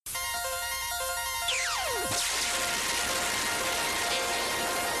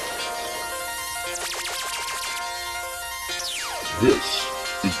This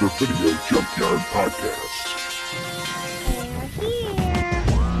is the Video Junkyard Podcast.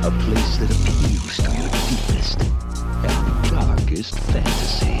 A place that appeals to your deepest and darkest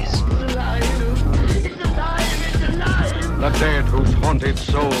fantasies. It's alive! It's alive! The dead whose haunted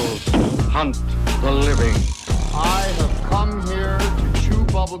souls hunt the living. I have come here to chew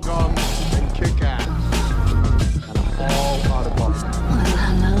bubblegum and kick ass. And I'm all out of bubblegum.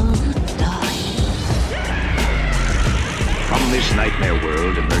 From this nightmare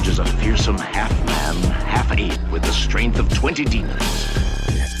world emerges a fearsome half-man, half-ape with the strength of 20 demons.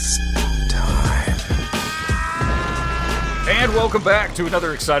 It's time. And welcome back to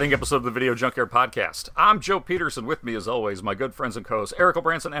another exciting episode of the Video Junkyard Podcast. I'm Joe Peterson. With me, as always, my good friends and co-hosts, Eric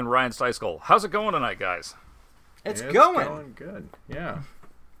O'Branson and Ryan Steiskell. How's it going tonight, guys? It's going good. Yeah.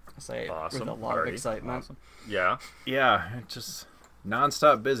 I say Awesome. with a lot of excitement. Awesome. Yeah. Yeah, it's just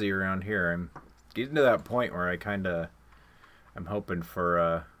nonstop busy around here. I'm getting to that point where I'm hoping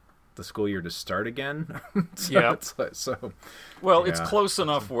for the school year to start again. Well, it's close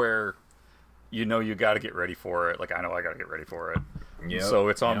enough where you know you got to get ready for it. Like, I know I got to get ready for it. Yep. So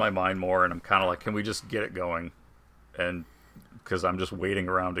it's on my mind more, and I'm kind of like, can we just get it going? And because I'm just waiting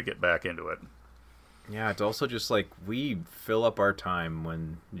around to get back into it. Yeah, it's also just like we fill up our time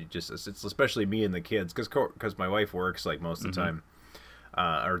when it's especially me and the kids because my wife works like most of the time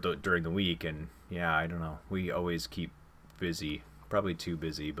during the week, and yeah, I don't know, we always keep busy, probably too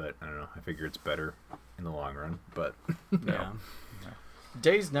busy, but I don't know, I figure it's better in the long run, but Yeah.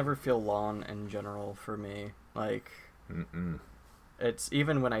 Days never feel long in general for me. Like, it's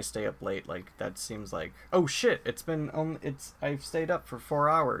even when I stay up late, like that seems like, oh shit, I've stayed up for 4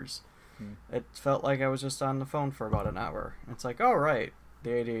 hours. It felt like I was just on the phone for about an hour. It's like, oh right, the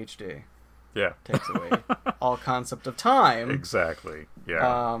ADHD takes away all concept of time. Exactly.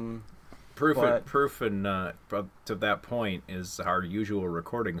 Yeah. Proof to that point is our usual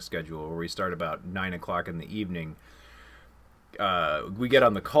recording schedule, where we start about 9 o'clock in the evening. We get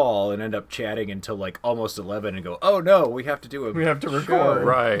on the call and end up chatting until like almost 11 and go, oh no, we have to record.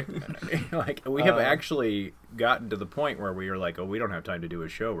 Right. Like, we have actually gotten to the point where we are like, oh, we don't have time to do a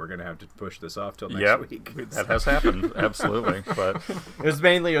show. We're going to have to push this off till next week. That has happened. Absolutely. But it was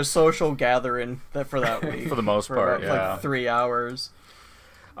mainly a social gathering for that week. For the most part, about, like 3 hours.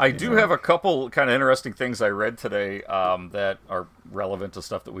 I do have a couple kind of interesting things I read today that are relevant to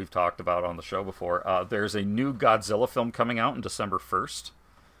stuff that we've talked about on the show before. There's a new Godzilla film coming out on December 1st.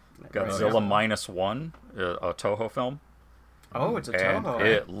 Godzilla Minus One, a Toho film. Oh, it's a and Toho.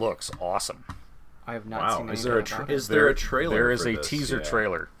 It looks awesome. I have not seen Is anything there a trailer? There is for a this? teaser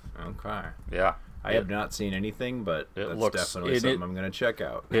trailer. Okay. Yeah. I have not seen anything, but that's definitely something I'm going to check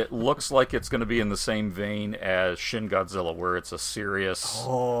out. It looks like it's going to be in the same vein as Shin Godzilla, where it's a serious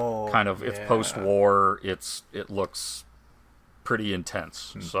kind of, it's post-war, it looks pretty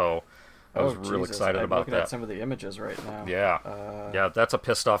intense. So I was real excited about that. I'm looking at some of the images right now. Yeah, that's a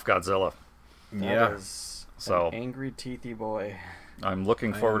pissed off Godzilla. That is an angry, teethy boy. I'm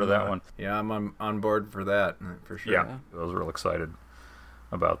looking forward to that one. Yeah, I'm on board for that, for sure. Yeah, I was real excited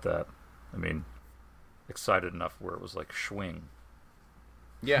about that. I mean, excited enough where it was like swing.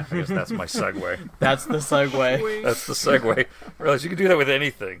 Yeah, I guess that's my segue. That's the segue. That's the segue. I realize you can do that with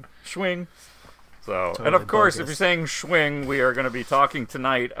anything. Swing. So, Totally and of course, bogus. if you're saying swing, we are going to be talking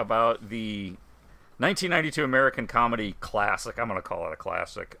tonight about the 1992 American comedy classic. I'm going to call it a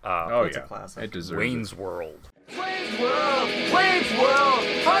classic. It's a classic. It deserves Wayne's World. Wayne's World! Wayne's World!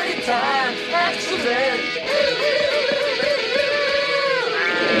 Party time! Excellent!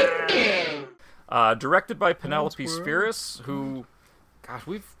 Directed by Penelope Spheris, who, gosh,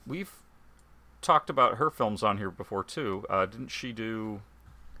 we've talked about her films on here before too. Didn't she do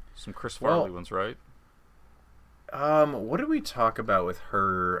some Chris Farley ones, right? What did we talk about with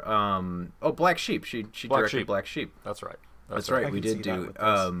her? Black Sheep. She directed Black Sheep. That's right. That's right. We did do.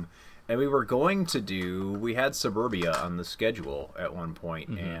 And we were going to do. We had Suburbia on the schedule at one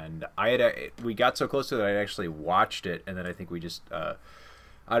point, and we got so close to it, I actually watched it, and then I think we just.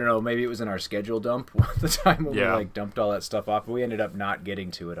 I don't know, maybe it was in our schedule dump the time when we dumped all that stuff off. But we ended up not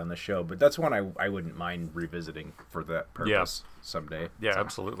getting to it on the show. But that's one I wouldn't mind revisiting for that purpose someday. Yeah,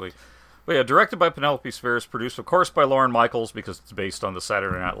 absolutely. But yeah, directed by Penelope Spheris, produced, of course, by Lauren Michaels, because it's based on the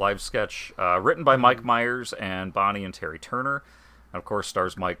Saturday Night Live sketch. Written by Mike Myers and Bonnie and Terry Turner. And of course,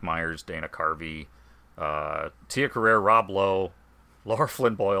 stars Mike Myers, Dana Carvey, Tia Carrere, Rob Lowe, Laura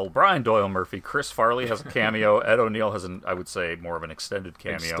Flynn Boyle, Brian Doyle Murphy, Chris Farley has a cameo, Ed O'Neill has I would say, more of an extended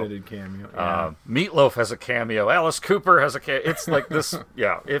cameo. Yeah. Meatloaf has a cameo. Alice Cooper has a cameo. It's like this,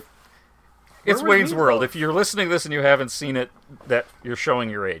 it's Wayne's World. If you're listening to this and you haven't seen it, that you're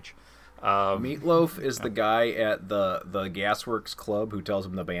showing your age. Meatloaf is the guy at the Gasworks Club who tells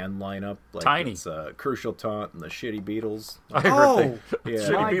him the band lineup. Like Tiny. It's Crucial Taunt and the Shitty Beatles. I heard Yeah.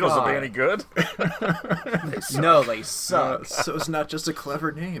 Shitty My Beatles God. are any good? No, they suck. So it's not just a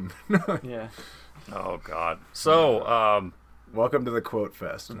clever name. Yeah. Oh, God. So, Welcome to the Quote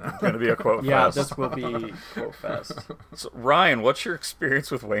Fest. going to be a quote Yeah, fest. this will be quote fest. So, Ryan, what's your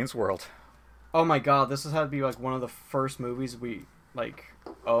experience with Wayne's World? Oh my god, this has had to be like one of the first movies we like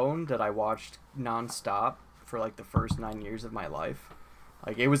owned that I watched nonstop for like the first 9 years of my life.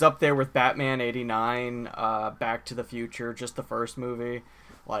 Like it was up there with Batman '89, Back to the Future, just the first movie,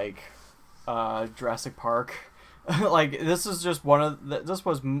 like Jurassic Park. Like this is just this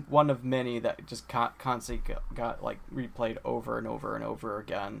was one of many that just constantly got like replayed over and over and over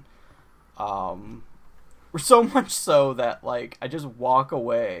again. So much so that like I just walk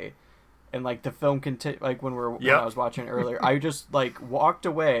away. And like the film like when I was watching it earlier, I just like walked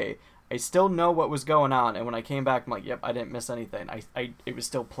away. I still know what was going on, and when I came back, I'm like, "Yep, I didn't miss anything." It was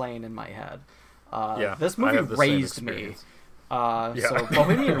still playing in my head. This movie raised me. So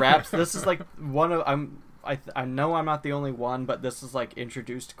Bohemian Rhapsody. This is like one of I know I'm not the only one, but this is like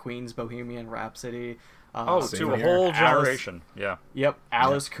introduced Queen's Bohemian Rhapsody. To a whole generation. Yep,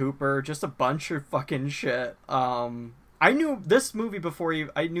 Alice Cooper, just a bunch of fucking shit. I knew this movie before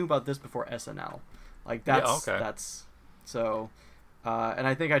I knew about this before SNL. Like that's so. And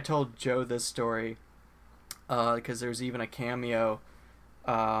I think I told Joe this story because there's even a cameo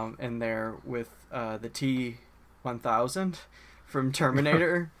in there with the T-1000 from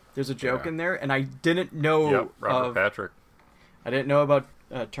Terminator. There's a joke in there, and I didn't know Robert Patrick. I didn't know about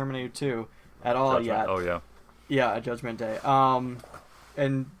Terminator 2 at all yet. Oh yeah. Yeah, Judgment Day.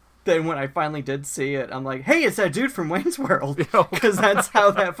 And then when I finally did see it, I'm like, hey, it's that dude from Wayne's World. Because that's how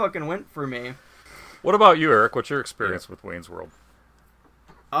that fucking went for me. What about you, Eric? What's your experience with Wayne's World?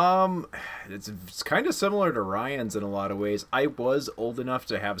 It's kind of similar to Ryan's in a lot of ways. I was old enough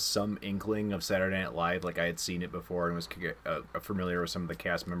to have some inkling of Saturday Night Live, like I had seen it before and was familiar with some of the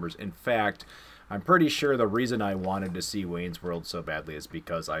cast members. In fact, I'm pretty sure the reason I wanted to see Wayne's World so badly is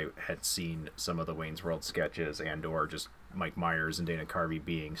because I had seen some of the Wayne's World sketches and or just Mike Myers and Dana Carvey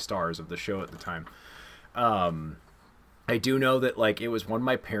being stars of the show at the time. I do know that like it was one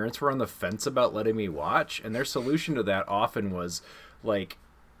my parents were on the fence about letting me watch, and their solution to that often was like,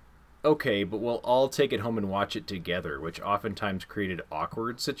 okay, but we'll all take it home and watch it together, which oftentimes created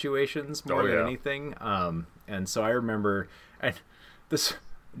awkward situations more than anything. And so I remember, and this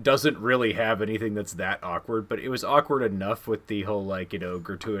doesn't really have anything that's that awkward, but it was awkward enough with the whole like,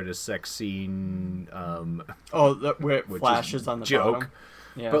 gratuitous sex scene. Where it flashes on the joke. bottom.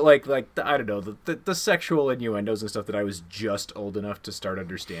 Yeah. But like I don't know, the sexual innuendos and stuff that I was just old enough to start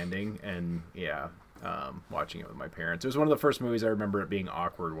understanding, and watching it with my parents. It was one of the first movies I remember it being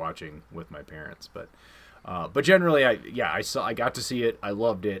awkward watching with my parents. But generally, I got to see it. I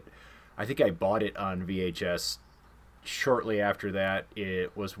loved it. I think I bought it on VHS shortly after that.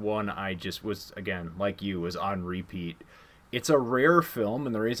 It was one I just was, again, like you, was on repeat. It's a rare film,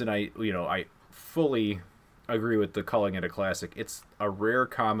 and the reason I fully agree with the calling it a classic, it's a rare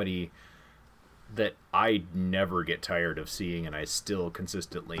comedy that I never get tired of seeing, and I still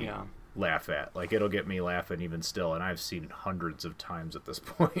consistently laugh at. Like, it'll get me laughing even still, and I've seen it hundreds of times at this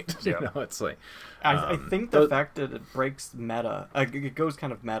point. It's like I think the fact that it breaks meta, it goes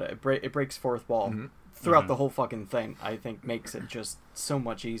kind of meta. It breaks fourth wall throughout the whole fucking thing. I think makes it just so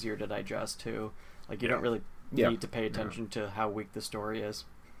much easier to digest too. Like you don't really need to pay attention to how weak the story is.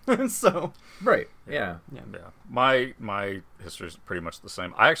 So my history is pretty much the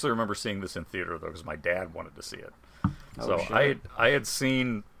same. I actually remember seeing this in theater though, because my dad wanted to see it. I had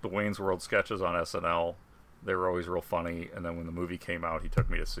seen the Wayne's World sketches on SNL. They were always real funny, and then when the movie came out, he took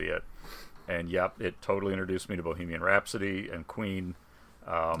me to see it. And it totally introduced me to Bohemian Rhapsody and Queen,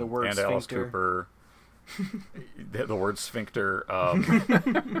 the word and sphincter. Alice Cooper. The word sphincter.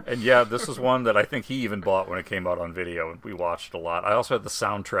 And this is one that I think he even bought when it came out on video, and we watched a lot. I also had the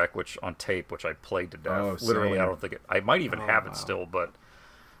soundtrack, on tape, which I played to death. Literally, I don't think I might even have it still, but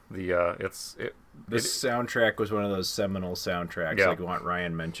this soundtrack was one of those seminal soundtracks. Like what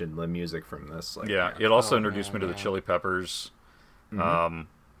Ryan mentioned, the music from this. It also introduced me to the Chili Peppers.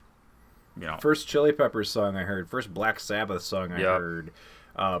 First Chili Peppers song I heard, first Black Sabbath song I heard.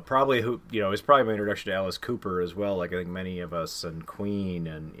 Probably it was probably my introduction to Alice Cooper as well. Like I think many of us, and Queen,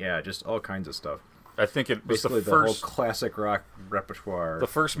 and just all kinds of stuff. I think it was basically the whole classic rock repertoire. The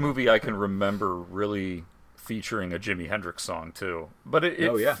first movie I can remember really featuring a Jimi Hendrix song too, but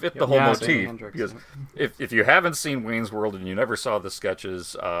it fit the whole motif. Because if you haven't seen Wayne's World and you never saw the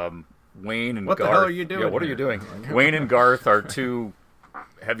sketches, Wayne and what Garth. The hell are you doing? What are you doing? Wayne and Garth are two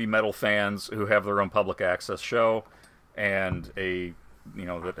heavy metal fans who have their own public access show, and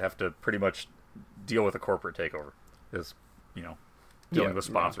that have to pretty much deal with a corporate takeover. Is dealing with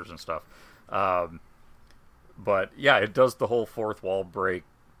sponsors and stuff. But yeah, it does the whole fourth wall break,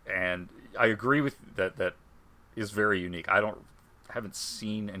 and I agree with that. That is very unique. Haven't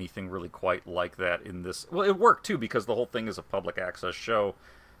seen anything really quite like that in this. Well, it worked too because the whole thing is a public access show.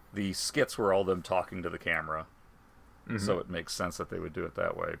 The skits were all them talking to the camera, so it makes sense that they would do it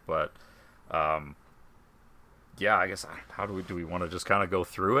that way. But yeah, I guess how do we want to just kind of go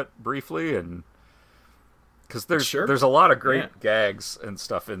through it briefly, and because there's a lot of great gags and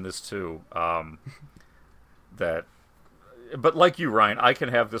stuff in this too. But like you, Ryan, I can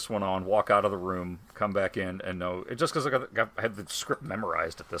have this one on, walk out of the room, come back in, and know just because I had the script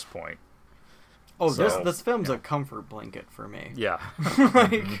memorized at this point. Oh, so, this film's a comfort blanket for me. Yeah,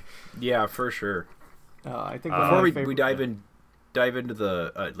 yeah, for sure. I think before we dive into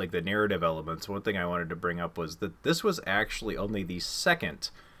the the narrative elements, one thing I wanted to bring up was that this was actually only the second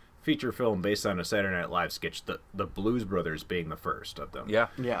feature film based on a Saturday Night Live sketch. The Blues Brothers being the first of them. Yeah.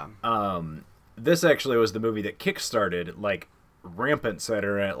 This actually was the movie that kickstarted rampant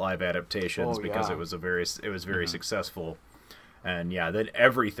Saturday Night Live adaptations because it was very successful, and then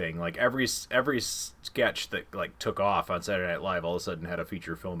everything every sketch that took off on Saturday Night Live all of a sudden had a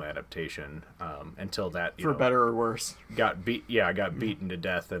feature film adaptation until that for better or worse got beaten to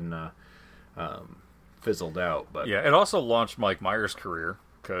death and fizzled out. But it also launched Mike Myers' career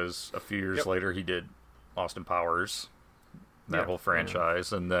because a few years later he did Austin Powers, that whole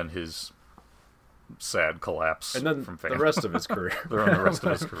franchise, and then his sad collapse, and then from fame. the rest of his career.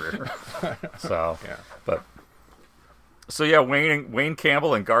 So, Wayne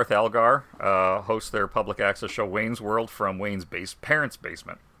Campbell and Garth Algar host their public access show Wayne's World from Wayne's parents'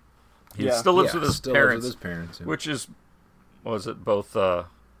 basement. He still lives with his parents, which is both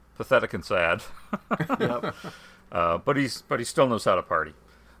pathetic and sad. But he still knows how to party.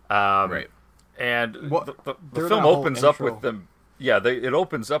 Right. And the film opens up with them. Yeah, it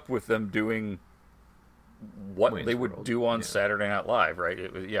opens up with them doing what Wayne's they would World. Do on Saturday Night Live, right?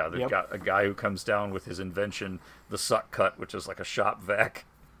 They've got a guy who comes down with his invention, the suck cut, which is like a shop vac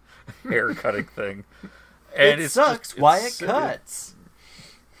hair cutting thing. And it sucks. Why it cuts?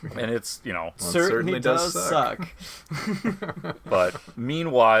 And it's certainly does suck. But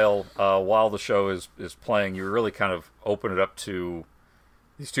meanwhile, while the show is playing, you really kind of open it up to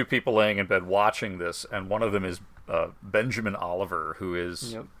these two people laying in bed watching this, and one of them is Benjamin Oliver, who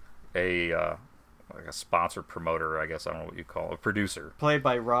is a sponsor promoter, I guess. I don't know what you call it, a producer. Played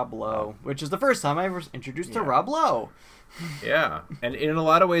by Rob Lowe, which is the first time I was introduced to Rob Lowe. Yeah, and in a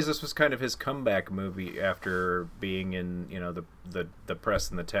lot of ways, this was kind of his comeback movie after being in the press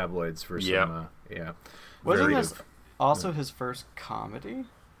and the tabloids for some Wasn't this also his first comedy?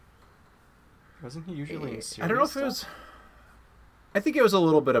 Wasn't he usually in serious I don't know if it was. I think it was a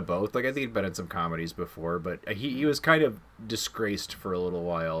little bit of both. I think he'd been in some comedies before, but he was kind of disgraced for a little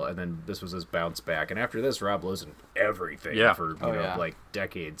while, and then this was his bounce back. And after this, Rob Lowe's in everything for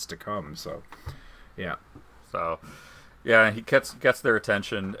decades to come. So, he gets their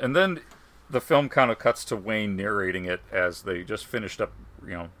attention, and then the film kind of cuts to Wayne narrating it as they just finished up,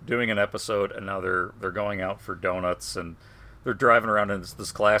 doing an episode, and now they're going out for donuts, and they're driving around in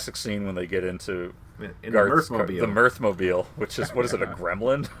this classic scene when they get into the Mirthmobile, which is what is it, a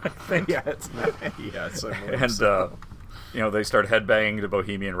gremlin? I think. It's and they start headbanging to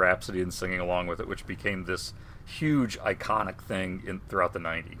Bohemian Rhapsody and singing along with it, which became this huge iconic thing throughout the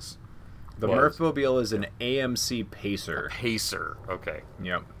 90s. The Mirthmobile is an AMC Pacer. A Pacer, okay.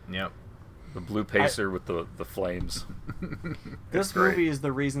 Yep. The blue Pacer with the flames. This movie is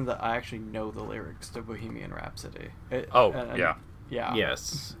the reason that I actually know the lyrics to Bohemian Rhapsody. Yeah.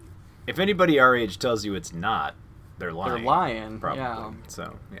 Yes. If anybody our age tells you it's not, they're lying. They're lying, probably. Yeah.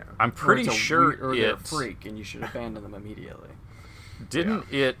 So, I'm pretty sure they're a freak, and you should abandon them immediately. Didn't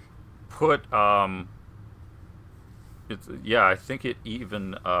it put I think it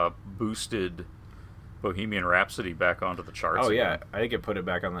even boosted Bohemian Rhapsody back onto the charts. Oh yeah, I think it put it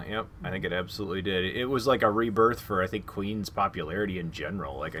back on the. Yep, I think it absolutely did. It was like a rebirth for Queen's popularity in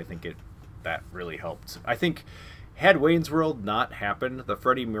general. I think that really helped. I think had Wayne's World not happened, the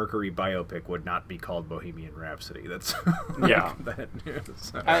Freddie Mercury biopic would not be called Bohemian Rhapsody. That's that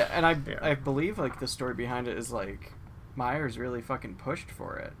news. I believe the story behind it is Myers really fucking pushed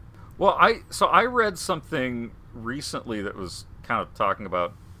for it. Well, I read something recently that was kind of talking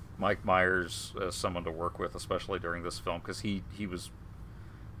about Mike Myers as someone to work with, especially during this film, because he was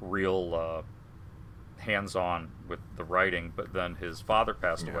real hands-on with the writing, but then his father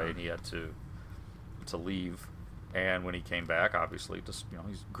passed away and he had to leave And when he came back, obviously, just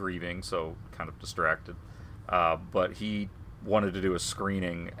he's grieving, so kind of distracted. But he wanted to do a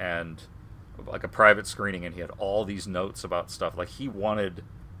screening, and like a private screening, and he had all these notes about stuff. Like he wanted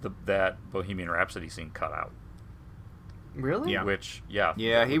that Bohemian Rhapsody scene cut out. Really? Yeah.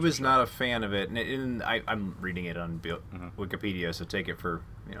 Yeah, he was not a fan of it, and I'm reading it on Wikipedia, so take it for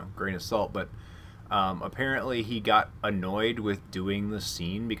grain of salt. But apparently, he got annoyed with doing the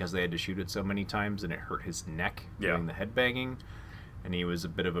scene because they had to shoot it so many times, and it hurt his neck doing the headbanging, and he was a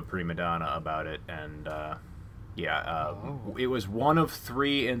bit of a prima donna about it. And it was one of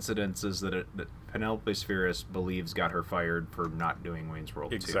 3 incidences that Penelope Spheris believes got her fired for not doing Wayne's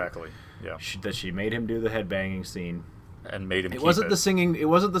World 2. Exactly. Yeah. That she made him do the headbanging scene. And made him. It wasn't the singing. It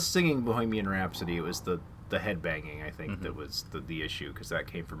wasn't the singing Bohemian Rhapsody. It was the headbanging. I think that was the issue, because that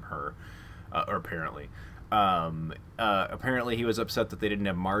came from her, or apparently. Apparently, he was upset that they didn't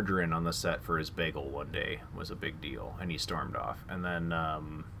have margarine on the set for his bagel one day. Was a big deal, and he stormed off. And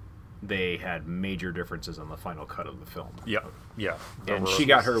then they had major differences on the final cut of the film. Yeah. And she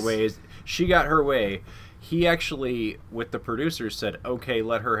got her way. She got her way. He actually, with the producers, said, "Okay,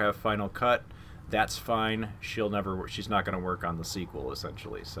 let her have final cut. That's fine. She's not going to work on the sequel,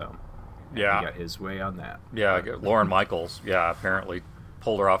 essentially." So, he got his way on that. Yeah, Lauren Michaels, apparently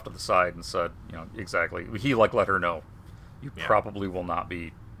pulled her off to the side and said, exactly. He let her know, you probably will not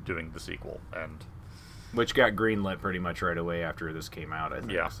be doing the sequel, and which got greenlit pretty much right away after this came out. I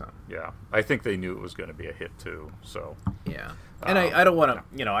think. Yeah. I think they knew it was going to be a hit too. So yeah, and I don't want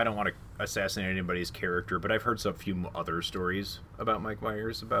to, I don't want to assassinate anybody's character, but I've heard some few other stories about Mike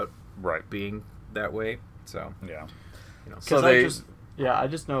Myers about being that way. So yeah, so I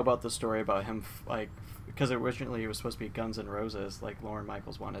just know about the story about him, because originally it was supposed to be Guns N' Roses. Like Lauren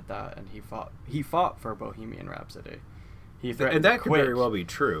Michaels wanted that, and he fought for Bohemian Rhapsody. He threatened and that to could quit. very well be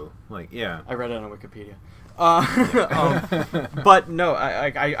true. I read it on Wikipedia. But no,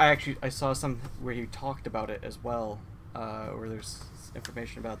 I saw some where he talked about it as well, where there's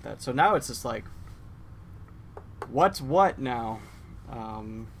information about that. So now it's just like, what's what now?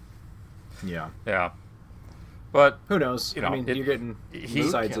 Yeah. But who knows? You're getting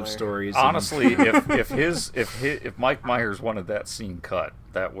sides of stories. Honestly, if Mike Myers wanted that scene cut,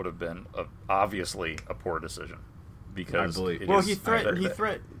 that would have been obviously a poor decision. Because he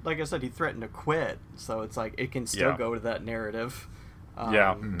threatened. Like I said, he threatened to quit. So it's like it can still go to that narrative.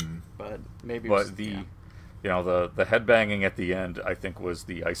 But maybe. But the headbanging at the end, I think, was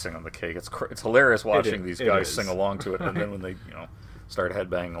the icing on the cake. It's hilarious watching these guys sing along to it, and then when they start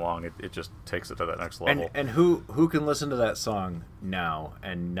headbanging along, it just takes it to that next level. And who can listen to that song now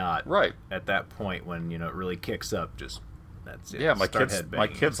and not at that point when it really kicks up? Just that's it. Yeah, my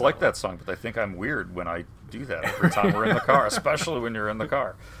kids like that song, but they think I'm weird when I do that every time we're in the car, especially when you're in the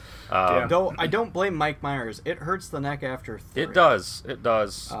car. Though I don't blame Mike Myers. It hurts the neck after 3. It does. It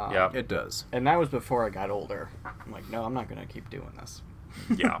does. And that was before I got older. I'm like, no, I'm not going to keep doing this.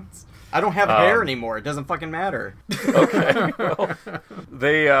 Yeah. I don't have hair anymore. It doesn't fucking matter. Okay. Well,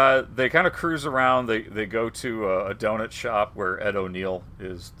 they kind of cruise around. They go to a donut shop where Ed O'Neill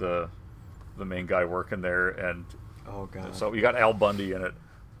is the main guy working there, and oh god. So you got Al Bundy in it,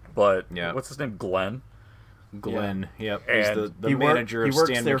 but what's his name? Glenn. Yep. And he's the manager of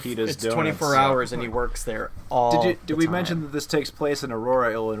Stan Mikita's Donuts. It's 24 hours, and he works there all Did we mention that this takes place in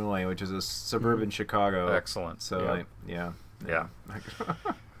Aurora, Illinois, which is a suburban Chicago? Excellent. So, yeah.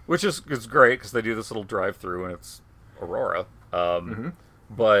 Which is great, because they do this little drive-through, and it's Aurora.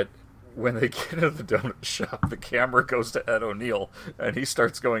 But when they get into the donut shop, the camera goes to Ed O'Neill, and he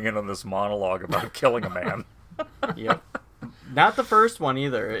starts going in on this monologue about killing a man. Yep. Not the first one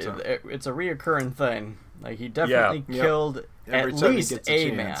either. It's a reoccurring thing. Like, he definitely killed at least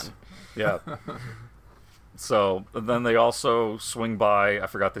a man. Yeah. So then they also swing by. I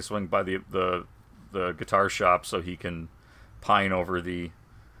forgot they swing by the guitar shop so he can pine over the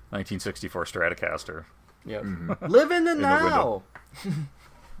 1964 Stratocaster. Yep. Live in the now.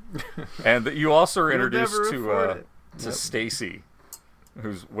 And you also are introduced to Stacy,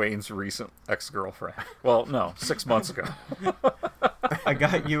 who's Wayne's recent ex-girlfriend. Well, no, 6 months ago. I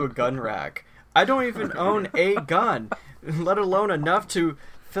got you a gun rack. I don't even own a gun, let alone enough to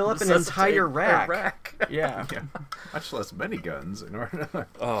fill up an entire rack. Yeah. Much less many guns in order to...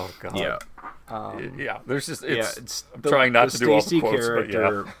 Oh, God. Yeah. There's just... I'm trying not to do all the quotes,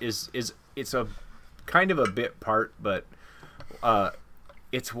 character it's a kind of a bit part, but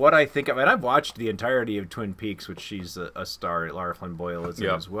it's what I think of. And I've watched the entirety of Twin Peaks, which she's a star. Lara Flynn Boyle is in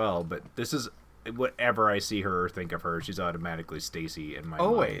as well. But this is... Whatever I see her or think of her, she's automatically Stacy in my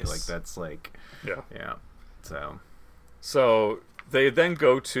mind. Like, that's like... Yeah. So they then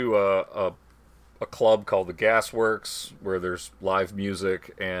go to a a club called the Gasworks where there's live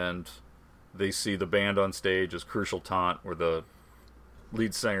music, and they see the band on stage as Crucial Taunt, where the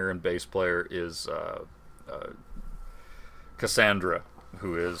lead singer and bass player is Cassandra,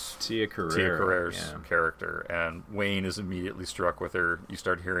 who is Tia Carrere's character, and Wayne is immediately struck with her. You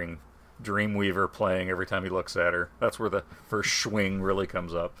start hearing Dreamweaver playing every time he looks at her. That's where the first swing really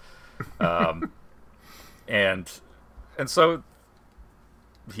comes up. And so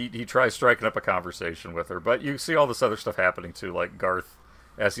he tries striking up a conversation with her, but you see all this other stuff happening too, like Garth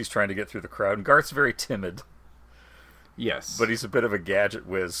as he's trying to get through the crowd. And Garth's very timid. Yes. But he's a bit of a gadget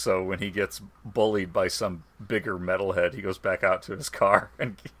whiz, so when he gets bullied by some bigger metalhead, he goes back out to his car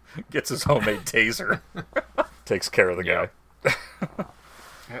and gets his homemade taser. Takes care of the guy.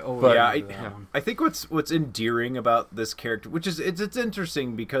 I think what's endearing about this character, which is it's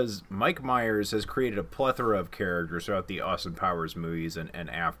interesting because Mike Myers has created a plethora of characters throughout the Austin Powers movies and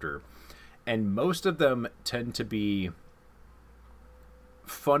after, and most of them tend to be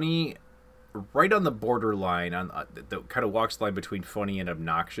funny, right on the borderline, on that kind of walks the line between funny and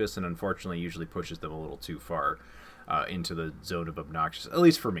obnoxious, and unfortunately usually pushes them a little too far into the zone of obnoxious, at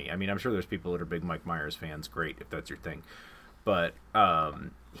least for me. I mean, I'm sure there's people that are big Mike Myers fans. Great if that's your thing. But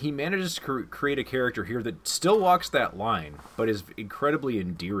he manages to create a character here that still walks that line, but is incredibly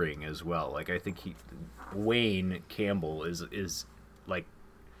endearing as well. Like, I think Wayne Campbell is like,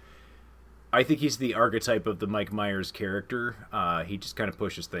 I think he's the archetype of the Mike Myers character. He just kind of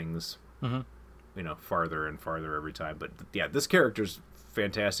pushes things, farther and farther every time. But yeah, this character's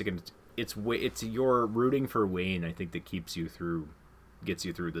fantastic, and it's your rooting for Wayne, I think, that gets you through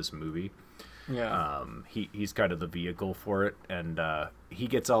this movie. Yeah. He's kind of the vehicle for it, and he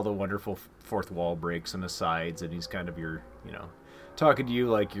gets all the wonderful fourth wall breaks and asides, and he's kind of your, talking to you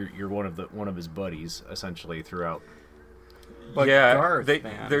like you're one of his buddies essentially throughout. But Garth,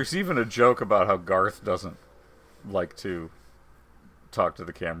 there's even a joke about how Garth doesn't like to talk to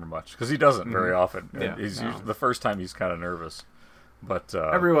the camera much, because he doesn't very often. Yeah. The first time he's kind of nervous. But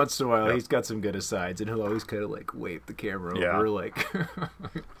every once in a while, he's got some good asides, and he'll always kind of like wave the camera over, like.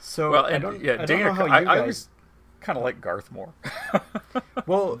 So well, I don't know how you guys... I always kind of like Garth more.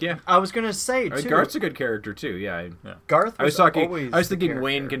 Well, yeah, I was gonna say too. Garth's a good character too. Yeah. Garth. I was thinking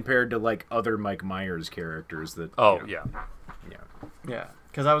Wayne compared to like other Mike Myers characters that. Oh yeah.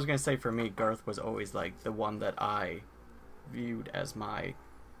 Because I was gonna say, for me, Garth was always like the one that I viewed as my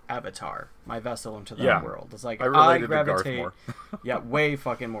avatar, my vessel into that world. It's like I gravitate way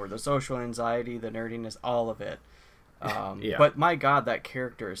fucking more. The social anxiety, the nerdiness, all of it. But my god, that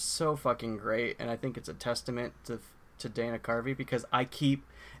character is so fucking great, and I think it's a testament to Dana Carvey, because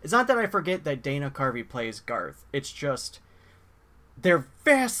it's not that I forget that Dana Carvey plays Garth, it's just they're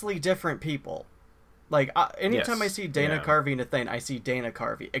vastly different people. Like, anytime I see Dana Carvey in a thing, I see Dana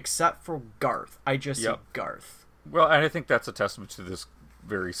Carvey, except for Garth. I just see Garth. Well, and I think that's a testament to this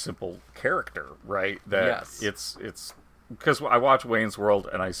very simple character, right? That it's because I watch Wayne's World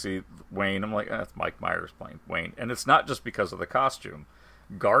and I see Wayne, I'm like, that's Mike Myers playing Wayne, and it's not just because of the costume.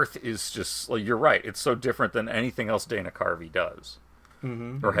 Garth is just, like, you're right, it's so different than anything else Dana Carvey does,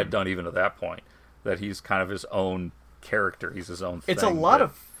 or had done even to that point, that he's kind of his own character. He's his own thing. It's a lot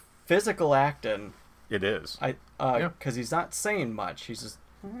of physical acting. It is. Because he's not saying much. He's just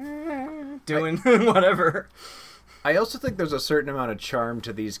doing whatever. I also think there's a certain amount of charm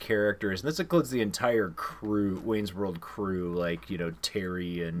to these characters, and this includes the entire crew, Wayne's World crew, like,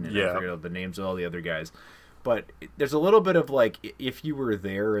 Terry and I forget the names of all the other guys. But there's a little bit of, like, if you were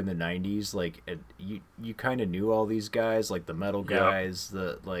there in the 90s, like, you kind of knew all these guys, like the metal guys,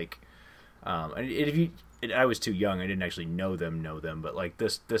 and if you... I was too young. I didn't actually know them, but like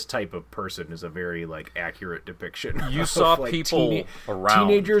this type of person is a very like accurate depiction. You saw like, people around.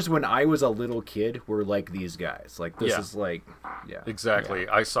 Teenagers when I was a little kid were like these guys. Like this is like exactly.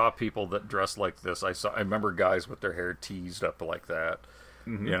 Yeah. I saw people that dressed like this. I remember guys with their hair teased up like that.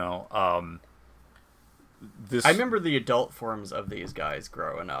 Mm-hmm. I remember the adult forms of these guys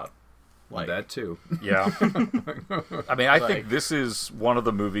growing up. Like that too. Yeah. I mean, I think this is one of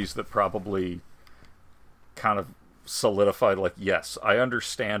the movies that probably kind of solidified, like, yes, I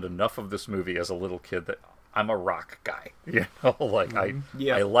understand enough of this movie as a little kid that I'm a rock guy.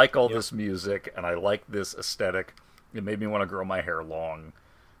 I like all this music, and I like this aesthetic. It made me want to grow my hair long,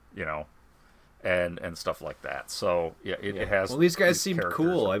 and stuff like that. So it has. Well, these guys seem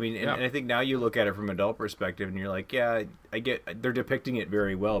cool. I mean, and I think now you look at it from an adult perspective, and you're like, I get they're depicting it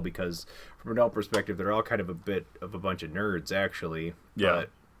very well, because from an adult perspective, they're all kind of a bit of a bunch of nerds, actually. Yeah.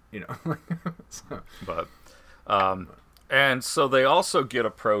 But, and so they also get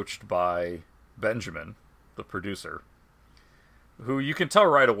approached by Benjamin, the producer, who you can tell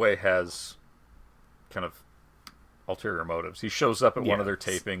right away has kind of ulterior motives. He shows up at one of their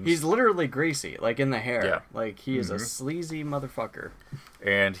tapings. He's literally greasy, like in the hair. Yeah. Like he is a sleazy motherfucker.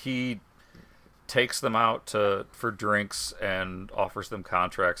 And he takes them out for drinks and offers them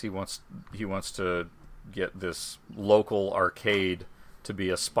contracts. He wants to get this local arcade to be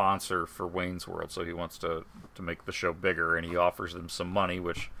a sponsor for Wayne's World, so he wants to make the show bigger, and he offers them some money,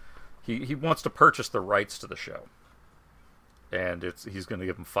 which he wants to purchase the rights to the show. And he's going to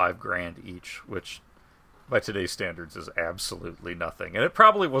give them $5,000 each, which by today's standards is absolutely nothing. And it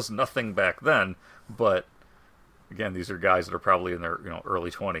probably was nothing back then, but again, these are guys that are probably in their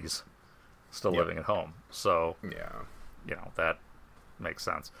early 20s still living at home. So that makes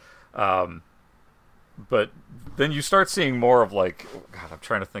sense. But then you start seeing more of I'm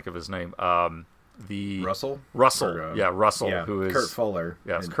trying to think of his name. The Russell, Russell, who is Kurt Fuller.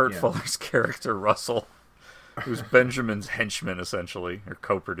 Yeah, it's Kurt Fuller's character, Russell, who's Benjamin's henchman essentially, or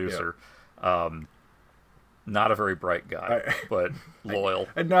co-producer. Not a very bright guy, but loyal.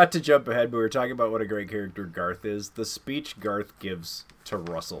 And not to jump ahead, but we were talking about what a great character Garth is. The speech Garth gives to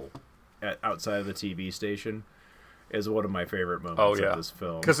Russell outside of the TV station is one of my favorite moments of this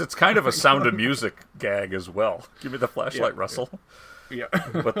film. Because it's kind of a Sound of Music gag as well. Give me the flashlight, Russell. Yeah.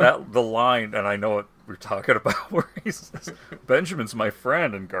 But the line, and I know what we're talking about, where he says, Benjamin's my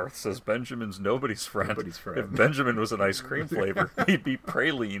friend, and Garth says, Benjamin's nobody's friend. Nobody's friend. If Benjamin was an ice cream flavor, he'd be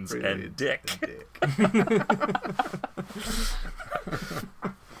pralines and dick.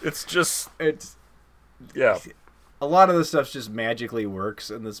 It's a lot of the stuff just magically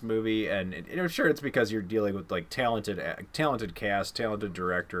works in this movie, and I'm sure it's because you're dealing with talented cast, talented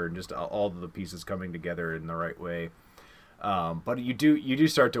director, and just all of the pieces coming together in the right way. But you do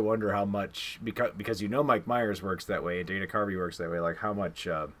start to wonder how much, because Mike Myers works that way, and Dana Carvey works that way, like how much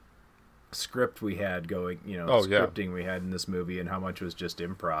script we had going, scripting we had in this movie, and how much was just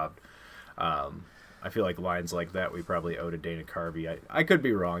improv. I feel like lines like that we probably owe to Dana Carvey. I could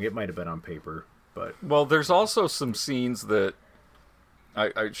be wrong; it might have been on paper. But there's also some scenes that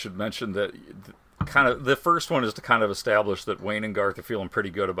I should mention that kind of the first one is to kind of establish that Wayne and Garth are feeling pretty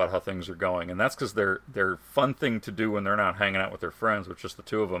good about how things are going, and that's because their fun thing to do when they're not hanging out with their friends, with just the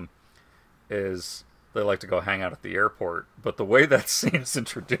two of them, is they like to go hang out at the airport. But the way that scene is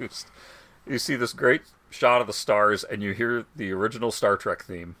introduced, you see this great shot of the stars, and you hear the original Star Trek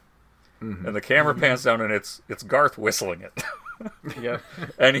theme, and the camera pans down, and it's Garth whistling it. Yeah,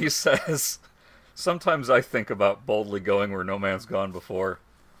 and he says, "Sometimes I think about boldly going where no man's gone before,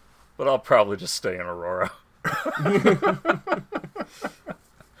 but I'll probably just stay in Aurora."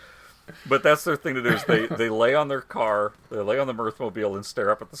 But that's their thing to do, is they lay on their car, they lay on the Mirthmobile and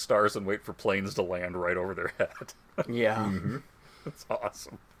stare up at the stars and wait for planes to land right over their head. Yeah. It's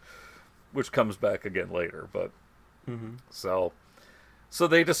awesome. Which comes back again later, but so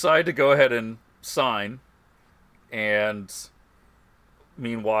they decide to go ahead and sign, and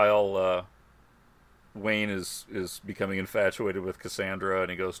meanwhile Wayne is becoming infatuated with Cassandra, and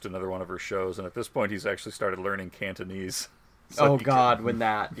he goes to another one of her shows, and at this point he's actually started learning Cantonese. When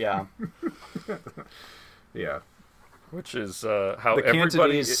that, yeah. Yeah. Which is how the everybody...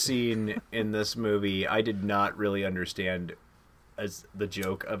 Cantonese scene in this movie, I did not really understand as the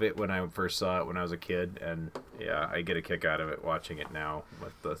joke of it when I first saw it when I was a kid, and yeah, I get a kick out of it watching it now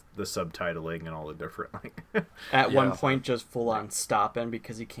with the subtitling and all the different At one point, just full on stopping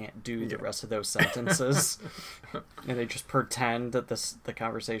because he can't do the rest of those sentences, and they just pretend that the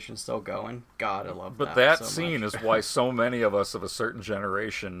conversation's still going. God, I love that. But that so scene much. is why so many of us of a certain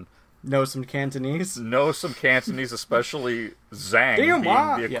generation know some Cantonese, especially Zhang being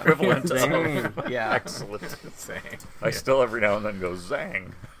the equivalent of excellent. Zhang. I still every now and then go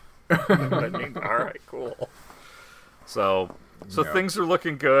Zhang. I mean, all right, cool. So things are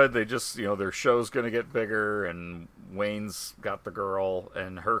looking good. They just, their show's going to get bigger, and Wayne's got the girl,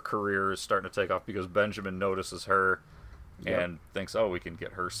 and her career is starting to take off because Benjamin notices her and thinks, we can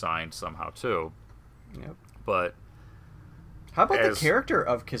get her signed somehow too. Yep. But how about the character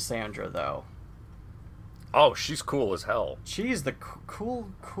of Cassandra, though? Oh, she's cool as hell. She's the cool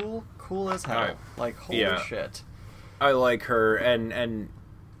as hell. Holy shit. I like her, and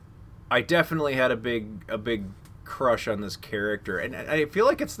I definitely had a big crush on this character, and I feel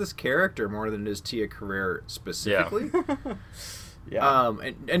like it's this character more than it is Tia Carrere specifically. Yeah.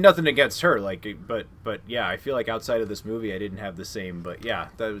 And nothing against her, but yeah, I feel like outside of this movie, I didn't have the same. But yeah,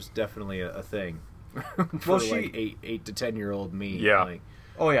 that was definitely a thing. For 8 to 10-year-old me. Yeah.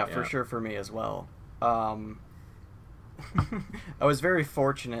 For sure, for me as well. I was very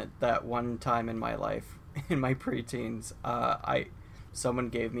fortunate that one time in my life, in my preteens, someone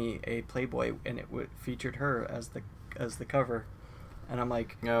gave me a Playboy, and it featured her as the cover, and I'm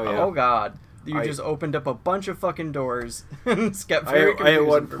like, oh god. You just opened up a bunch of fucking doors and kept very I at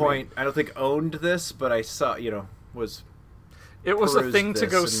one confusing for me. point, I don't think owned this, but I saw, was... It was a perused thing to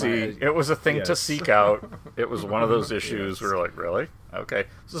this go in see. my- It was a thing to Yes. seek out. It was one of those issues where we're like, really? Okay.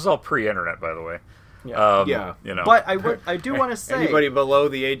 This is all pre-internet, by the way. Yeah. Yeah. You know. But I do want to say... Anybody below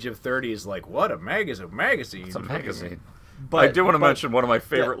the age of 30 is like, what, a magazine? It's a magazine. But, I do want to mention one of my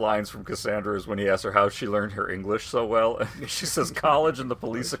favorite lines from Cassandra is when he asks her how she learned her English so well. And she says college and the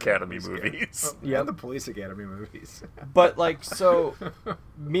police academy movies. Yeah, the Police Academy movies. But, like, so,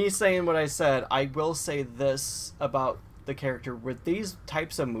 me saying what I said, I will say this about the character. With these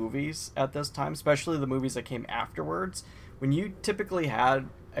types of movies at this time, especially the movies that came afterwards, when you typically had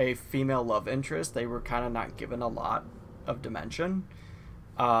a female love interest, they were kind of not given a lot of dimension.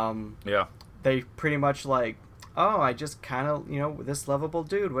 Yeah. They pretty much like, oh, I just kind of, this lovable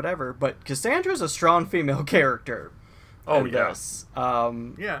dude, whatever. But Cassandra's a strong female character. Oh, in yeah. this.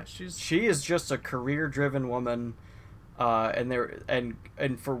 Yeah, She is just a career-driven woman,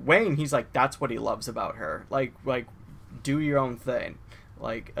 and for Wayne, he's like, that's what he loves about her. Like do your own thing,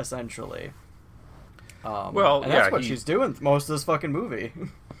 like, essentially. Well, and that's what she's doing most of this fucking movie.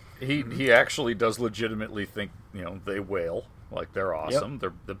 He actually does legitimately think, they wail. Like, they're awesome.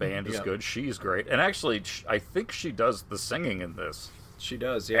 Yep. The band is Yep. good. She's great. And actually, I think she does the singing in this. She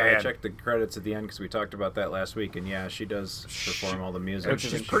does, yeah. I And- checked the credits at the end because we talked about that last week, and yeah, she does perform all the music. Which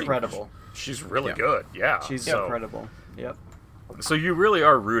is she's pretty- incredible. She's really Yeah. good. Yeah. She's so, incredible. Yep. So you really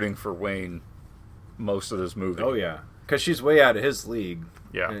are rooting for Wayne most of this movie. Oh, yeah. Because she's way out of his league.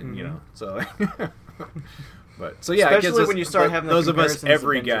 Yeah. And, so... But so yeah, I Especially guess when you start having the those of us comparisons to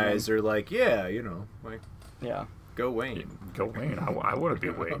every Benjamin. guys are like, yeah, like Yeah. go Wayne. Go Wayne. I want to be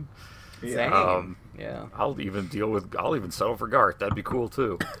Wayne. Same. Yeah. I'll even settle for Garth. That'd be cool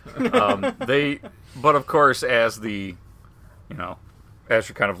too. But of course, as you're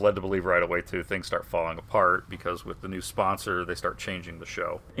kind of led to believe right away too, things start falling apart because with the new sponsor, they start changing the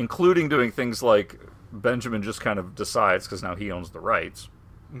show, including doing things like Benjamin just kind of decides, because now he owns the rights,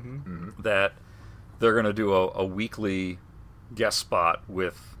 that they're going to do a weekly guest spot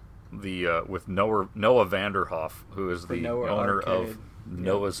with with Noah Vanderhoff, who is the Noah owner Arcade. of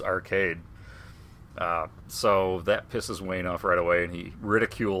Noah's Arcade. So that pisses Wayne off right away, and he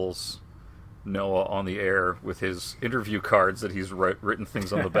ridicules Noah on the air with his interview cards that he's written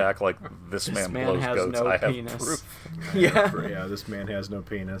things on the back like, this man blows has goats, no I have penis. proof. Yeah. This man has no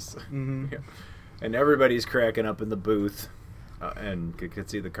penis. Mm-hmm. Yeah. And everybody's cracking up in the booth, and could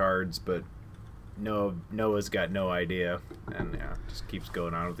see the cards, but Noah's got no idea, and just keeps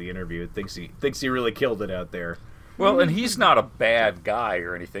going on with the interview. Thinks he really killed it out there. Well, and he's not a bad guy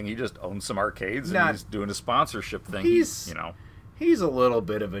or anything. He just owns some arcades, and he's doing a sponsorship thing. He's a little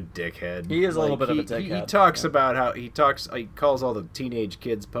bit of a dickhead. He is a little bit of a dickhead. He talks about how he calls all the teenage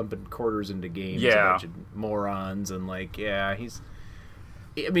kids pumping quarters into games a bunch of morons, and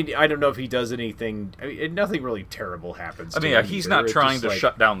I mean, I don't know if he does anything. I mean, nothing really terrible happens. I mean, to him he's either. not It's trying just to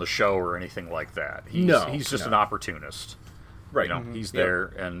shut down the show or anything like that. He's just an opportunist. Right. He's there,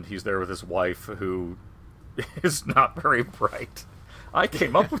 and he's there with his wife, who is not very bright. I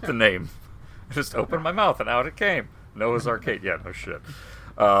came up with the name. Just opened my mouth, and out it came. Noah's Arcade. Yeah, no shit.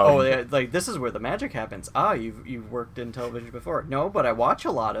 Like, this is where the magic happens. You've worked in television before. No, but I watch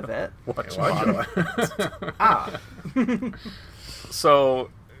a lot of it. Watch a lot. Ah.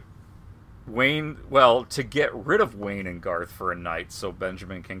 So, Wayne, to get rid of Wayne and Garth for a night so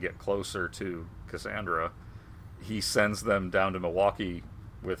Benjamin can get closer to Cassandra, he sends them down to Milwaukee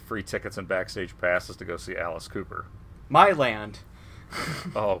with free tickets and backstage passes to go see Alice Cooper. My land.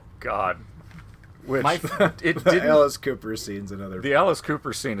 Oh, God. Which, The Alice Cooper scene's another. The Alice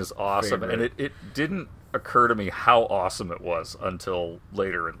Cooper scene is awesome, favorite. and it didn't occur to me how awesome it was until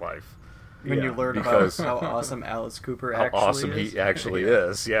later in life. When you learn about how awesome Alice Cooper How actually awesome is. he actually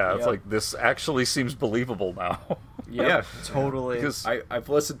is. Yeah, it's Yep. like, this actually seems believable now. Yep, totally. Because I've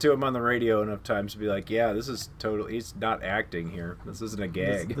listened to him on the radio enough times to be like, yeah, this is totally. He's not acting here. This isn't a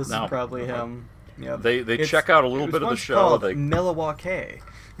gag. This No. is probably him. Yep. they check out a little It was bit of the once show. called They, Milwaukee.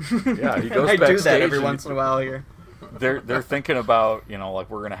 yeah, he goes I do that backstage every and once in a while here. They're thinking about, like,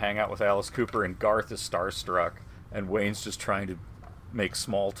 we're gonna hang out with Alice Cooper, and Garth is starstruck, and Wayne's just trying to make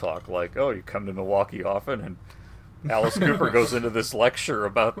small talk, like, oh, you come to Milwaukee often, and Alice Cooper goes into this lecture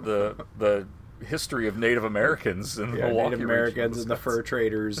about the history of Native Americans in the Milwaukee Native Americans region. and the fur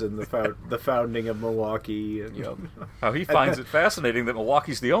traders and the founding of Milwaukee. And, How he finds it fascinating that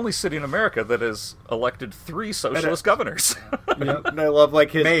Milwaukee's the only city in America that has elected 3 socialist governors. And I love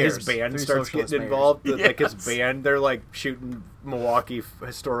his Mayors. band 3 starts socialist getting mayors. involved. Like his Yes. band, they're like shooting Milwaukee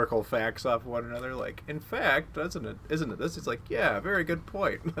historical facts off one another. Like, in fact, isn't it this? It's like, yeah, very good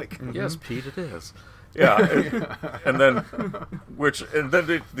point. Like, yes, Pete, it is. Yeah, and then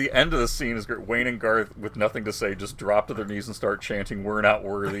the end of the scene is great. Wayne and Garth, with nothing to say, just drop to their knees and start chanting, "We're not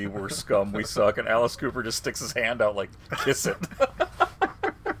worthy, we're scum, we suck." And Alice Cooper just sticks his hand out like, "Kiss it."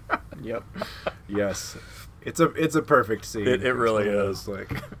 Yep. Yes, it's a perfect scene. It really is.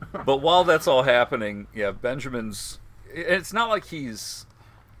 Like, but while that's all happening, yeah, Benjamin's. It's not like he's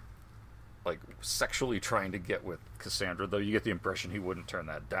like sexually trying to get with Cassandra, though. You get the impression he wouldn't turn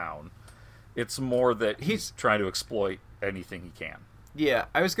that down. It's more that he's trying to exploit anything he can. Yeah,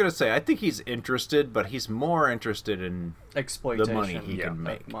 I was gonna say I think he's interested, but he's more interested in exploitation, the money he can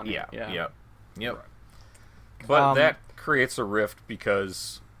make. Money. Yeah. Yep. But that creates a rift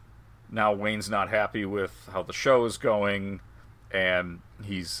because now Wayne's not happy with how the show is going, and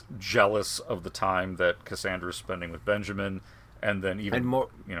he's jealous of the time that Cassandra's spending with Benjamin. And then even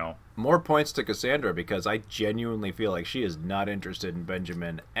more points to Cassandra, because I genuinely feel like she is not interested in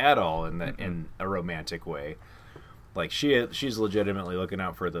Benjamin at all in a romantic way. Like she's legitimately looking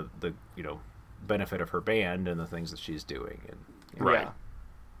out for the benefit of her band and the things that she's doing. And right.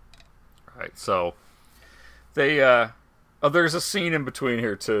 So they there's a scene in between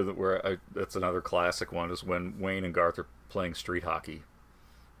here too where that's another classic one, is when Wayne and Garth are playing street hockey.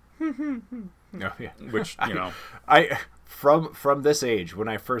 Oh, yeah. Which I from this age, when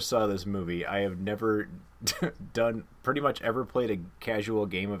I first saw this movie, I have never pretty much ever played a casual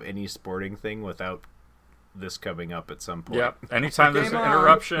game of any sporting thing without this coming up at some point. Yeah, anytime there's an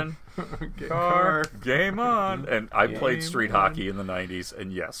interruption, game on. And I played street hockey in the 90s,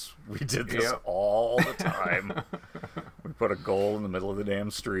 and yes, we did this all the time. We put a goal in the middle of the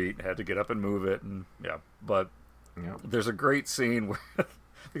damn street, had to get up and move it, and there's a great scene where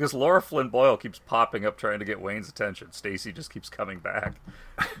because Laura Flynn Boyle keeps popping up trying to get Wayne's attention. Stacy just keeps coming back.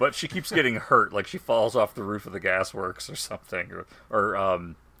 But she keeps getting hurt, like she falls off the roof of the gasworks or something,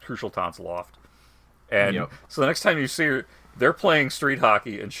 or Crucial Taunt's loft. And so the next time you see her, they're playing street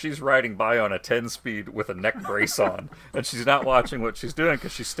hockey, and she's riding by on a 10-speed with a neck brace on, and she's not watching what she's doing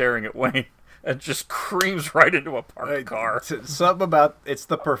because she's staring at Wayne, and just creams right into a parked car. Something about it's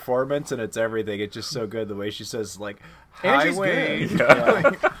the performance and it's everything. It's just so good the way she says, like, "Hi, Wayne."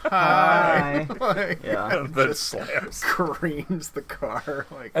 Hi. And then slams, creams the car.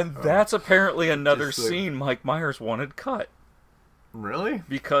 Like, and that's apparently another scene Mike Myers wanted cut. Really?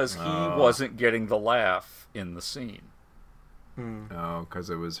 Because he wasn't getting the laugh in the scene. Oh, because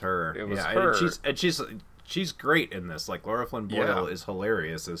it was her. It was her. And she's great in this. Like, Laura Flynn Boyle is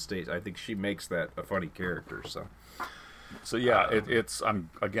hilarious as Stacy. I think she makes that a funny character. So yeah, it's. I'm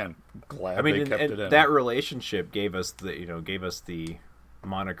again glad they kept it in. That relationship gave us the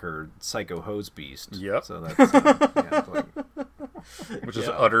moniker Psycho Hose Beast. Yep. So that's which is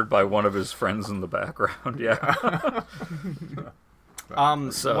uttered by one of his friends in the background. Yeah.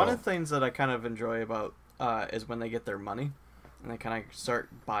 So one of the things that I kind of enjoy about is when they get their money and they kind of start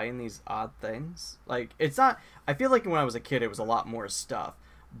buying these odd things. Like, it's not. I feel like when I was a kid, it was a lot more stuff.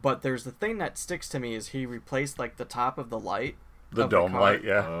 But there's the thing that sticks to me is he replaced like the top of the light. The dome light,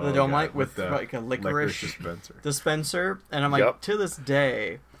 yeah. The dome light with like a licorice dispenser. And I'm like, to this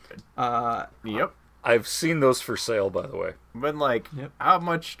day. I've seen those for sale, by the way. But like, how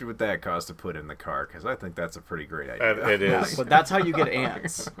much would that cost to put in the car? Because I think that's a pretty great idea. It is. But that's how you get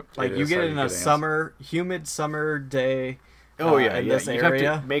ants. Like, you get it in a humid summer day. In this area. You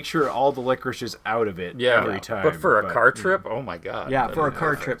have to make sure all the licorice is out of it every time. But for a car trip, oh my god. Yeah, for a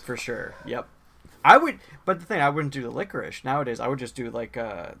car trip for sure. Yep. I would, but the thing, I wouldn't do the licorice. Nowadays, I would just do like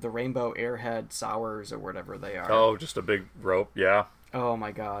the Rainbow Airhead Sours or whatever they are. Oh, just a big rope, yeah. Oh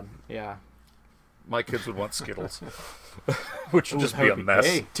my god, yeah. My kids would want Skittles, which would just be a mess.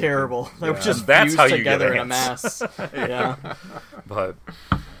 Hey, terrible. They would just that's fuse how you together get in a mess. Yeah. But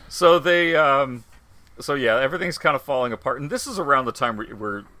so they, so yeah, everything's kind of falling apart, and this is around the time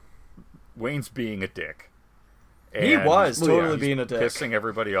where Wayne's being a dick. And he was totally being a dick, pissing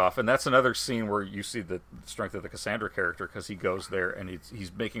everybody off, and that's another scene where you see the strength of the Cassandra character, because he goes there and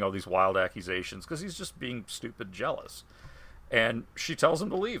he's making all these wild accusations because he's just being stupid jealous, and she tells him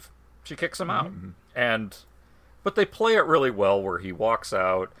to leave. She kicks him out, but they play it really well where he walks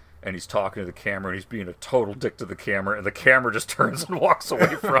out and he's talking to the camera and he's being a total dick to the camera, and the camera just turns and walks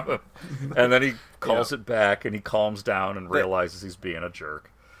away from him, and then he calls it back and he calms down and realizes he's being a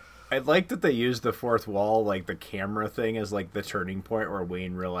jerk. I like that they use the fourth wall, like the camera thing, as like the turning point where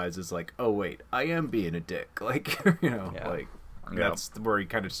Wayne realizes, like, oh wait, I am being a dick. Like, that's where he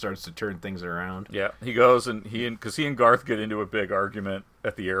kind of starts to turn things around. Yeah, he goes and because he and Garth get into a big argument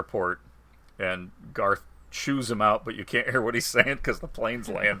at the airport, and Garth chews him out, but you can't hear what he's saying because the plane's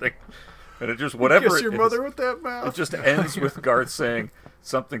landing. And it just, whatever Kiss your mother with that mouth. it just ends with Garth saying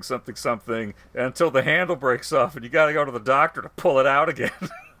something, something, something, until the handle breaks off and you got to go to the doctor to pull it out again.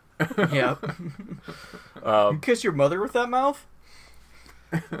 Yep. You kiss your mother with that mouth?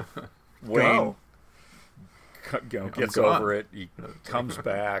 Wayne gets gone. over it. He comes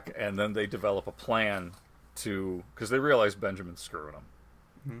back, and then they develop a plan because they realize Benjamin's screwing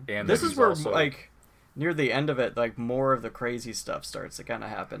them. And This that is he's where, also, like, near the end of it, like, more of the crazy stuff starts to kind of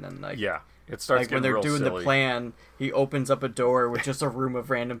happen. And, like, yeah, it starts like when getting they're real doing silly. the plan, he opens up a door with just a room of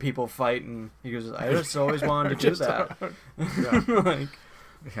random people fighting. He goes, I just always wanted to do that. Like,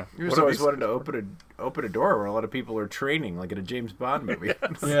 Yeah. You What just are always these- wanted to open a door where a lot of people are training, like in a James Bond movie.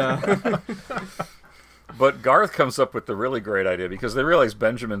 yeah. But Garth comes up with the really great idea because they realize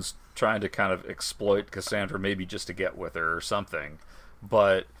Benjamin's trying to kind of exploit Cassandra, maybe just to get with her or something.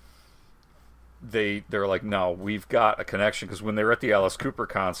 But they're like, no, we've got a connection, because when they were at the Alice Cooper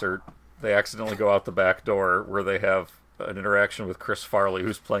concert, they accidentally go out the back door where they have an interaction with Chris Farley,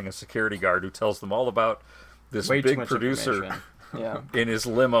 who's playing a security guard, who tells them all about this Way too big much producer information. Yeah. in his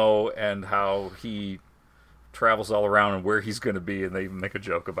limo and how he travels all around and where he's going to be, and they make a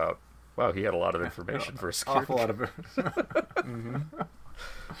joke about, wow, he had a lot of information for a security Awful lot of it.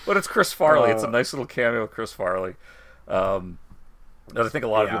 But it's Chris Farley. It's a nice little cameo with Chris Farley. And I think a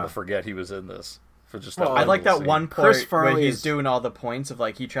lot of Yeah. people forget he was in this for just Well, I like that scene. one Chris point where Farley he's is- doing all the points of,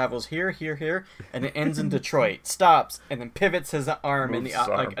 like, he travels here, here, here, and it ends in Detroit, stops, and then pivots his arm in Moves the his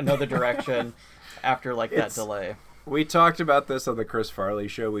arm. like another direction after, like, that It's- delay. We talked about this on the Chris Farley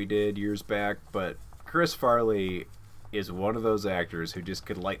show we did years back, but Chris Farley is one of those actors who just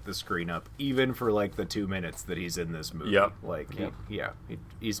could light the screen up, even for like the 2 minutes that he's in this movie. Yep. Like,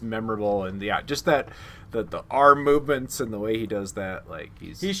 he's memorable, and just the arm movements and the way he does that. Like,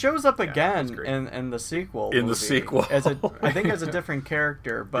 He shows up it's again great. in the sequel. In the movie sequel. I think as a different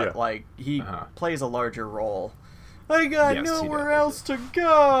character, but Yeah. like he Uh-huh. plays a larger role. I got Yes, he nowhere does. else to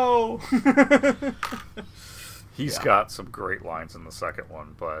go. He's got some great lines in the second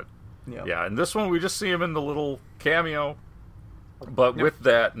one, but Yep. yeah, in this one we just see him in the little cameo. But with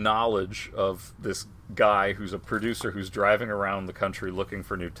that knowledge of this guy who's a producer who's driving around the country looking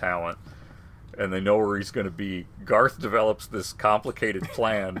for new talent, and they know where he's going to be, Garth develops this complicated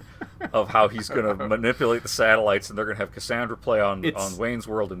plan of how he's going to manipulate the satellites, and they're going to have Cassandra play on Wayne's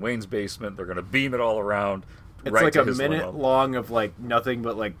World in Wayne's basement. They're going to beam it all around. It's right like to a his minute limo. long of like nothing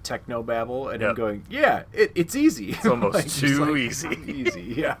but like techno babble, and him Yep. going, "Yeah, it's easy. It's almost too easy." Easy,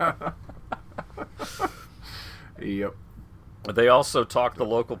 yeah. Yep. They also talk the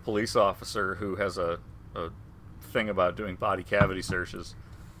local police officer who has a thing about doing body cavity searches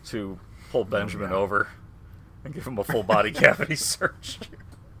to pull Benjamin over and give him a full body cavity search.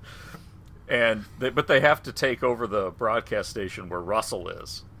 But they have to take over the broadcast station where Russell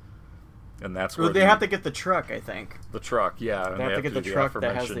is, and that's where Well, they have to get the truck, I think. the truck. Yeah, and They have to get the do truck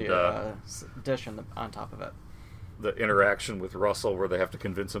that has aforementioned, the dish on top of it. the interaction with Russell, where they have to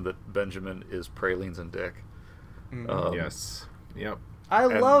convince him that Benjamin is Pralines and Dick. Yes. Yep. I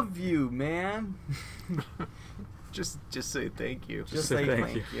And- love you, man. Just say thank you. Just say say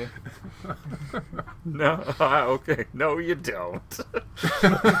thank thank you. No, okay, no, you don't.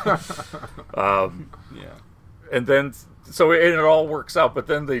 Yeah. And then, so it all works out, but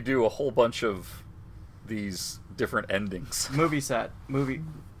then they do a whole bunch of these different endings. Movie set. We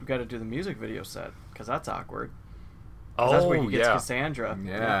got to do the music video set because that's awkward. 'Cause Oh, that's where he gets yeah. Cassandra.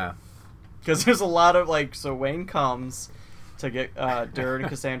 Yeah. Because there's a lot of like, so Wayne comes to get during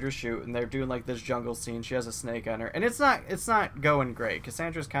Cassandra's shoot, and they're doing like this jungle scene. She has a snake on her, and it's not going great.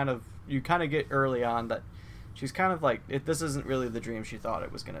 Cassandra's you kind of get early on that she's kind of like this isn't really the dream she thought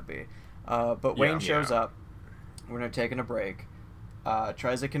it was gonna be. But Wayne shows up when they're taking a break,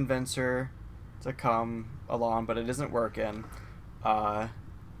 tries to convince her to come along, but it isn't working.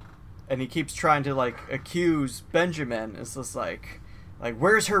 And he keeps trying to like accuse Benjamin. It's just like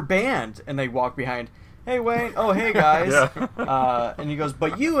where's her band? And they walk behind. Hey Wayne. Oh hey guys. And he goes,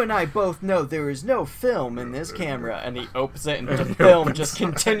 but you and I both know there is no film in this camera. And he opens it, and the film just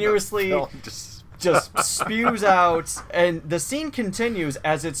continuously just spews out, and the scene continues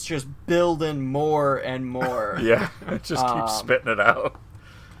as it's just building more and more. Yeah, it just keeps spitting it out.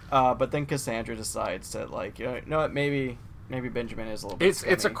 But then Cassandra decides to like, you know what, maybe Benjamin is a little bit It's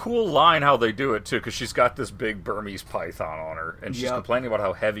a skinny. cool line how they do it too, because she's got this big Burmese python on her, and she's Yep. complaining about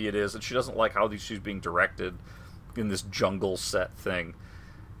how heavy it is, and she doesn't like how she's being directed in this jungle set thing.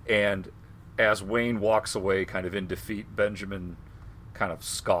 And as Wayne walks away, kind of in defeat, Benjamin kind of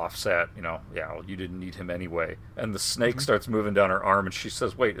scoffs at, well, you didn't need him anyway. And the snake starts moving down her arm, and she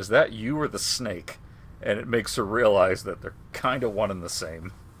says, "Wait, is that you or the snake?" and it makes her realize that they're kind of one and the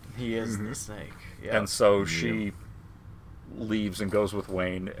same. He is the snake. Yeah. And so she leaves and goes with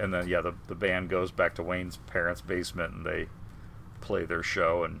Wayne, and then the band goes back to Wayne's parents' basement, and they play their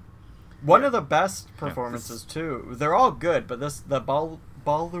show. And one of the best performances too. They're all good, but the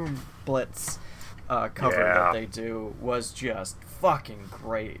Ballroom Blitz cover that they do was just fucking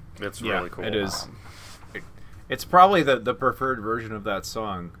great. It's really cool. It is. It's probably the preferred version of that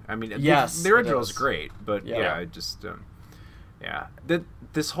song. I mean, yes, the original is great, but I just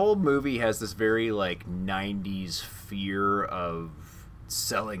this whole movie has this very like 90s fear of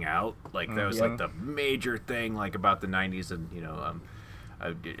selling out. Like that was like the major thing like about the 90s, and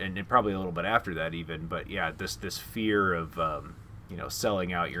and probably a little bit after that even. But this fear of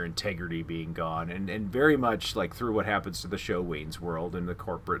selling out, your integrity being gone, and very much like through what happens to the show Wayne's World and the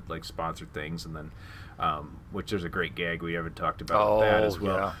corporate like sponsored things, and then which there's a great gag we haven't talked about that as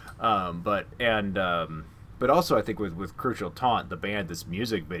well. But also I think with Crucial Taunt, the band, this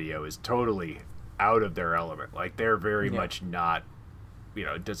music video is totally out of their element. Like they're very much not,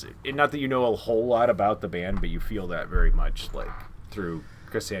 not that you know a whole lot about the band, but you feel that very much like through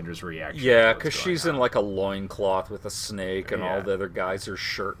Cassandra's reaction. Yeah, because she's in like a loincloth with a snake, and all the other guys are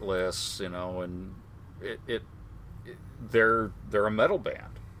shirtless, and they're a metal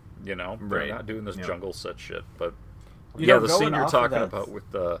band, they're not doing this jungle set shit. But the scene you're talking about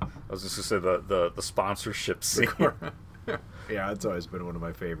with I was just gonna say the sponsorship scene. Yeah, it's always been one of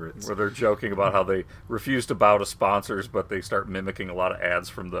my favorites. Where they're joking about how they refuse to bow to sponsors, but they start mimicking a lot of ads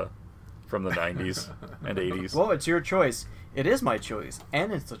from the 90s and 80s. Well, it's your choice. It is my choice,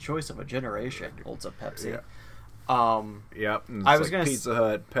 and it's the choice of a generation. Holds up Pepsi. I was going to Pizza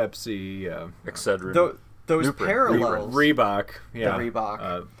Hut, Pepsi, etc. Those parallels. Reebok. Yeah. The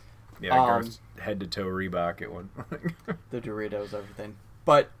Reebok. Garth's head to toe Reebok at one point. The Doritos, everything.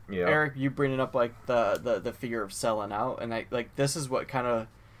 But Eric, you bringing up like the fear of selling out, and this is what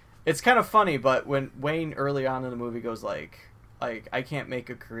it's kind of funny. But when Wayne early on in the movie goes like I can't make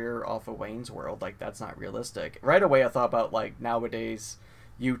a career off of Wayne's World, like that's not realistic. Right away I thought about like nowadays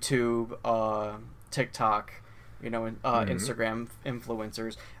YouTube, TikTok, Instagram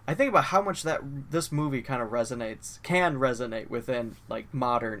influencers. I think about how much this movie kind of can resonate within like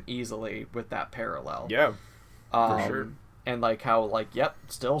modern easily with that parallel. Yeah, for sure. And like how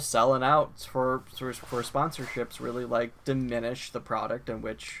still selling out for sponsorships really like diminish the product in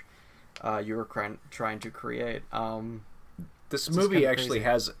which you were trying to create. This movie actually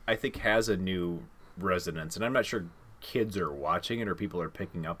has a new resonance, and I'm not sure kids are watching it or people are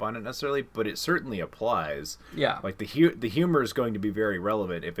picking up on it necessarily, but it certainly applies. Yeah, like the humor is going to be very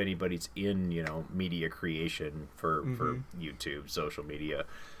relevant if anybody's in media creation for YouTube, social media,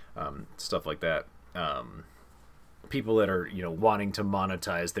 stuff like that. People that are wanting to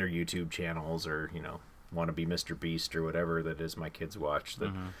monetize their YouTube channels, or want to be Mr. Beast or whatever that is my kids watch.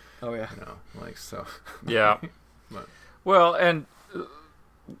 That so yeah. But, well, and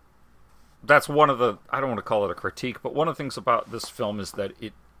that's one of the, I don't want to call it a critique, but one of the things about this film is that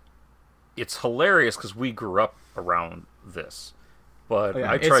it's hilarious because we grew up around this. But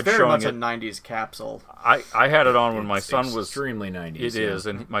I tried it's very showing much it. A 90s capsule. I had it on when my son was extremely 90s. It is,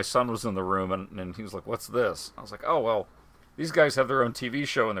 and my son was in the room, and he was like, "What's this?" I was like, "Oh well, these guys have their own TV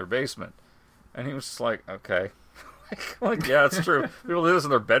show in their basement," and he was just like, "Okay." Like, yeah, it's true. People do this in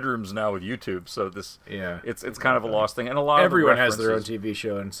their bedrooms now with YouTube, so it's kind of a lost thing. And a lot everyone of the has their own TV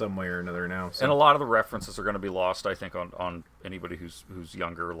show in some way or another now. So. And a lot of the references are going to be lost, I think, on anybody who's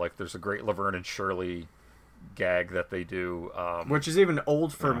younger. Like, there's a great Laverne and Shirley gag that they do, which is even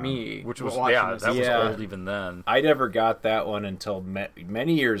old for me. Which was was old even then. I never got that one until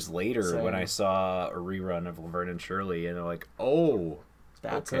many years later when I saw a rerun of Laverne and Shirley, and they're like, oh.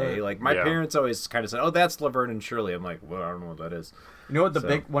 That's okay. Like my parents always kind of said, "Oh, that's Laverne and Shirley." I'm like, "Well, I don't know what that is." You know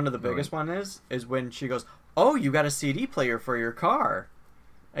what one of the biggest one is when she goes, "Oh, you got a CD player for your car,"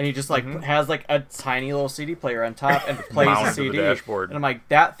 and he just has like a tiny little CD player on top and plays a CD. The dashboard. And I'm like,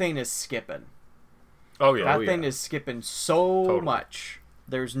 that thing is skipping. Oh yeah, that thing is skipping so much.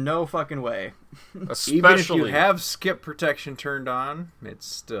 There's no fucking way. Especially even if you have skip protection turned on, it's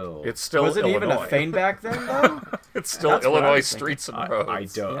still was it Illinois. Even a thing back then though? It's still Illinois streets and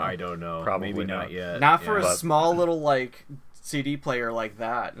roads. I don't know. Probably maybe not yet. Not for a small little like CD player like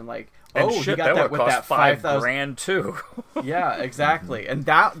that, and like you got that with that $5,000 too. Yeah, exactly. And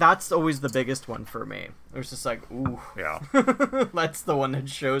that's always the biggest one for me. It was just like, ooh, yeah, that's the one that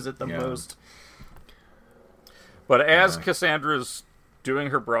shows it the most. But as Cassandra's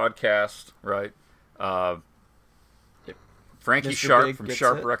doing her broadcast, right? Frankie Mr. Sharp Big from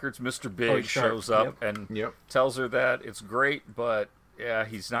Sharp it. Records, Mr. Big, shows up and tells her that it's great, but yeah,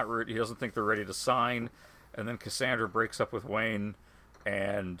 he doesn't think they're ready to sign, and then Cassandra breaks up with Wayne,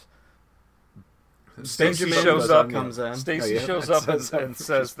 and Stacy shows up. Stacy shows up and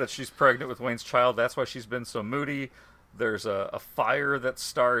says that she's pregnant with Wayne's child. That's why she's been so moody. There's a fire that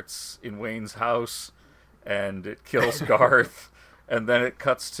starts in Wayne's house, and it kills Garth. And then it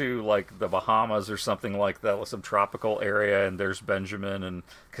cuts to, like, the Bahamas or something like that, some tropical area, and there's Benjamin and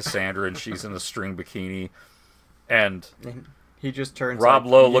Cassandra, and she's in a string bikini. And he just turns. Rob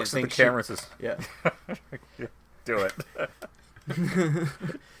Lowe looks at the camera and says, "Yeah, do it."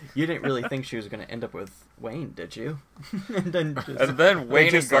 You didn't really think she was going to end up with Wayne, did you? and then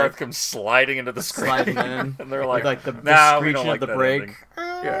Wayne and Garth come sliding into the screen, sliding in, and they're like, the we don't like the that brake. ending.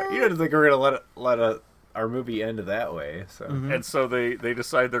 Yeah, you didn't think we were going to let our movie end that way. So And so they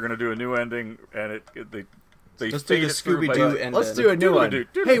decide they're going to do a new ending, and they let's do the Scooby-Doo ending. Let's do a new one.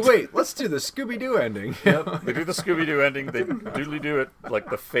 Hey, wait, let's do the Scooby-Doo ending. Yep. They do the Scooby-Doo ending. They doodly do it like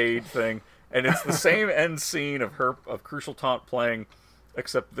the fade thing, and it's the same end scene of Crucial Taunt playing,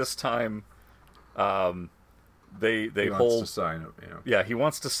 except this time, they hold. Wants to sign him, Yeah, he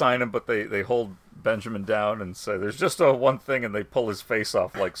wants to sign him, but they hold Benjamin down and say, "There's just a one thing," and they pull his face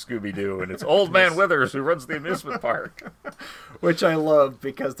off like Scooby-Doo, and it's Old Man Withers who runs the amusement park. Which I love,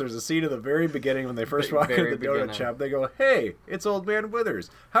 because there's a scene at the very beginning when they first walk into the donut shop. They go, "Hey, it's Old Man Withers.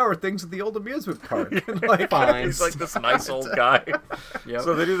 How are things at the old amusement park?" Like, fine. He's like this nice old guy. Yep.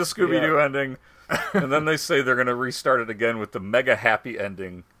 So they do the Scooby-Doo ending, and then they say they're going to restart it again with the mega happy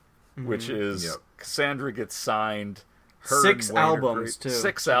ending, which is Cassandra gets signed. 6 albums, too.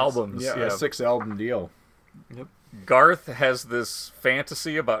 6 albums. Yeah, a 6-album deal. Yep. Garth has this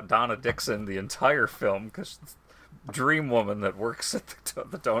fantasy about Donna Dixon the entire film, because dream woman that works at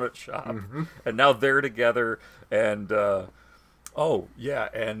the donut shop. Mm-hmm. And now they're together, and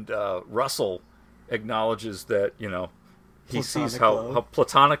Russell acknowledges that, he sees how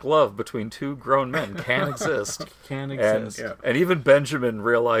platonic love between two grown men can exist. And even Benjamin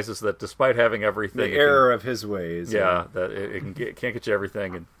realizes that despite having everything, the error of his ways. Yeah, that it can't get you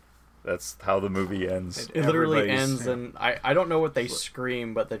everything, and that's how the movie ends. It literally ends, and I don't know what they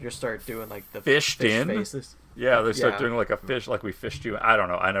scream, but they just start doing like the fish faces. Yeah, they start doing like a fish, like we fished you. I don't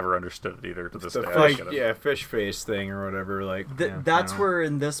know. I never understood it either to this day. Fish face thing or whatever. That's where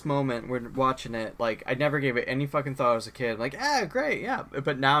in this moment we're watching it. Like, I never gave it any fucking thought as a kid. Like, great, yeah.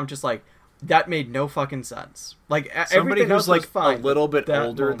 But now I'm just like, that made no fucking sense. Like, somebody who's like fine, a little bit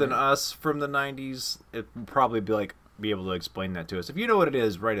older than us from the '90s, it would probably be able to explain that to us. If you know what it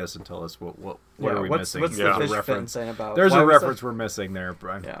is, write us and tell us what are we missing. What's the fish reference saying about? There's a reference we're missing there,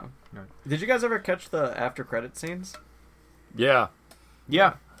 Brian. Yeah. Did you guys ever catch the after credit scenes? Yeah.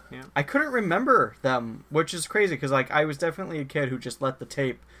 I couldn't remember them, which is crazy because like I was definitely a kid who just let the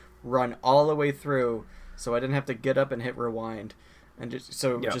tape run all the way through, so I didn't have to get up and hit rewind, and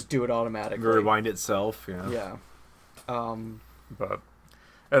just do it automatically. Rewind itself. Yeah. And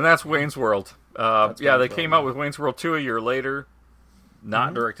that's Wayne's World. They came out with Wayne's World 2 a year later,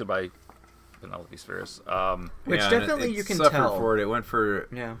 not directed by Penelope Spheres. Which definitely you can tell. For it. It went for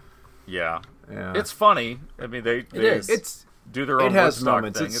Yeah. It's funny. I mean, they do their own. It has Woodstock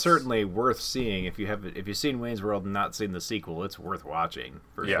moments. thing. It's certainly worth seeing if you've seen Wayne's World and not seen the sequel. It's worth watching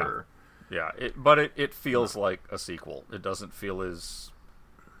for sure. Yeah, but it feels like a sequel. It doesn't feel as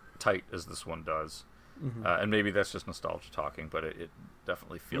tight as this one does. Mm-hmm. And maybe that's just nostalgia talking, but it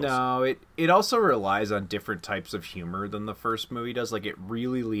definitely feels... No, it also relies on different types of humor than the first movie does. Like, it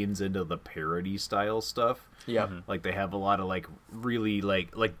really leans into the parody style stuff. Yeah. Mm-hmm. Like, they have a lot of, like, really,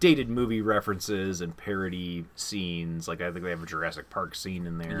 like dated movie references and parody scenes. Like, I think they have a Jurassic Park scene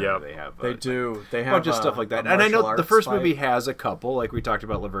in there. Yeah, they have... They do. They have a bunch of stuff like that. And I know the first movie has a couple. Like, we talked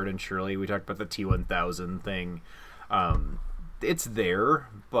about Laverne and Shirley. We talked about the T-1000 thing. It's there,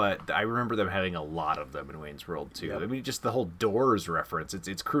 but I remember them having a lot of them in Wayne's World 2. Yep. I mean, just the whole Doors reference,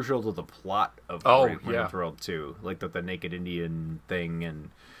 it's crucial to the plot of Wayne's World 2. Like the Naked Indian thing, and,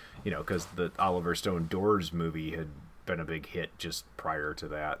 because the Oliver Stone Doors movie had been a big hit just prior to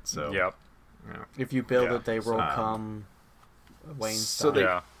that. So, if you build it, they will come. Wayne style.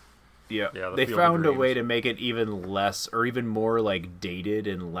 So they found a way to make it even less, or even more like dated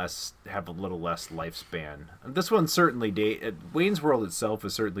and have a little less lifespan. This one's certainly dated. Wayne's World itself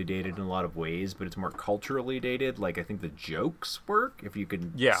is certainly dated in a lot of ways, but it's more culturally dated. Like, I think the jokes work if you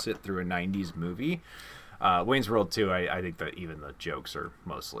can sit through a 90s movie. Wayne's World 2, I think that even the jokes are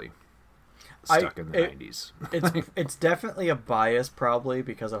mostly stuck in the 90s. It's definitely a bias, probably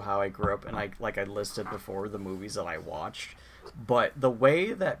because of how I grew up, and I listed before the movies that I watched. But the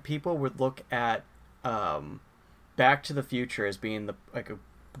way that people would look at Back to the Future as being a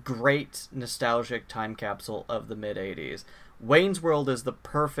great nostalgic time capsule of the mid-'80s, Wayne's World is the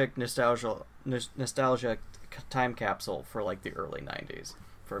perfect nostalgia time capsule for like the early 90s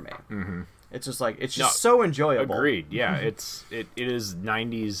for me. Mm-hmm. It's just like it's just so enjoyable. Agreed. Yeah, it is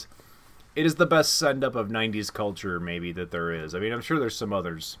 90s. It is the best send up of 90s culture maybe that there is. I mean, I'm sure there's some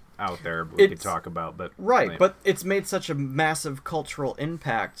others out there we could talk about, but but it's made such a massive cultural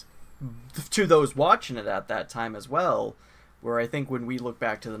impact to those watching it at that time as well, where I think when we look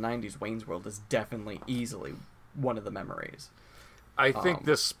back to the 90s, Wayne's World is definitely easily one of the memories. I think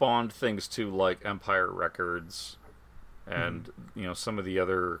this spawned things too, like Empire Records and some of the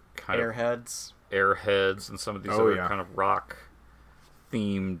other kind of Airheads and some of these other kind of rock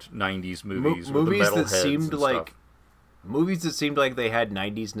themed 90s movies with movies the that metalheads seemed and like stuff. Movies that seemed like they had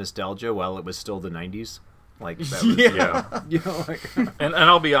 90s nostalgia while it was still the 90s. Like that was, and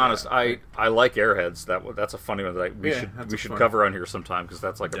I'll be honest, I like Airheads. That's a funny one that we should cover on here sometime, because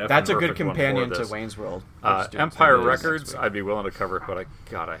that's like that's a good companion to Wayne's World. Empire Records, I'd be willing to cover it, but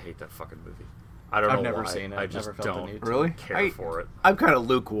I hate that fucking movie. I don't know. I've never why. seen it. I just never felt don't the need to. really care for it. I'm kind of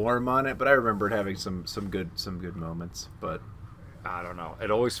lukewarm on it, but I remember it having some good moments. But I don't know.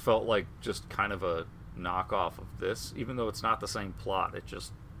 It always felt like just kind of a knockoff of this, even though it's not the same plot. It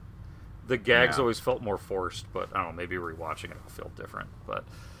just the gags always felt more forced. But I don't know. Maybe rewatching it will feel different. But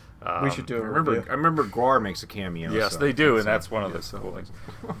we should do it. I remember Gwar makes a cameo. Yes, they do, and that's one of the cool things.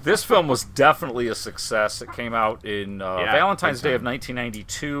 This film was definitely a success. It came out in Valentine's Day of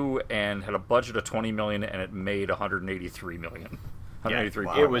 1992 and had a budget of $20 million, and it made $183 million.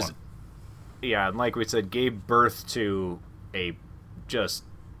 It was, and like we said, gave birth to a just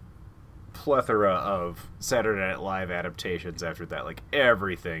plethora of Saturday Night Live adaptations after that. Like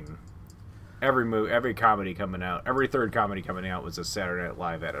everything. Every comedy coming out, every third comedy coming out was a Saturday Night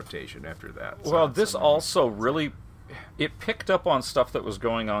Live adaptation after that. So well, this also really, it picked up on stuff that was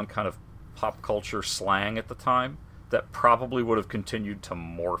going on, kind of pop culture slang at the time, that probably would have continued to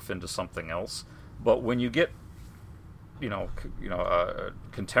morph into something else. But when you get,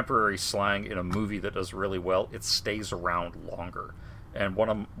 contemporary slang in a movie that does really well, it stays around longer. And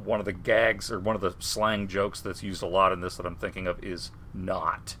one of the gags, or one of the slang jokes that's used a lot in this that I'm thinking of, is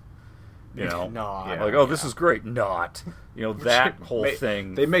 "not." This is great. Not, that whole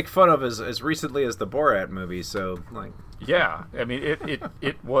thing. They make fun of as recently as the Borat movie. So, like, yeah, I mean,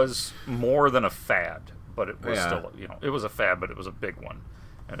 it was more than a fad, but it was still, it was a fad, but it was a big one,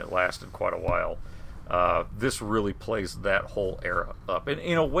 and it lasted quite a while. This really plays that whole era up, and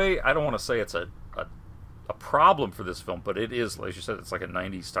in a way, I don't want to say it's a problem for this film, but it is, like you said, it's like a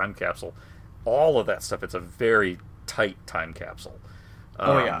 90s time capsule. All of that stuff, it's a very tight time capsule.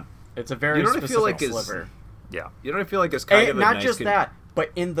 It's a very specific sliver. You don't feel like it's kind of a not nice just that,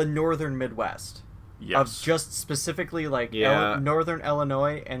 but in the northern Midwest. Yes. Of just specifically like northern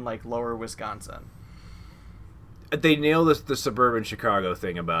Illinois and like lower Wisconsin. They nail the suburban Chicago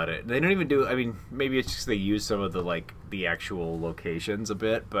thing about it. They don't even do. I mean, maybe it's just they use some of the actual locations a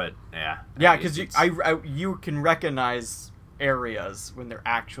bit, but because you can recognize areas when they're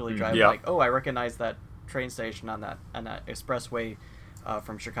actually driving. Like, I recognize that train station on that expressway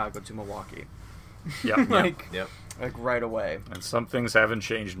from Chicago to Milwaukee. Like right away. And some things haven't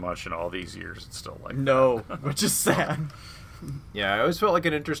changed much in all these years. It's still like which is sad. Yeah, I always felt like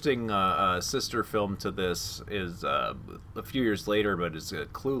an interesting sister film to this is a few years later, but it's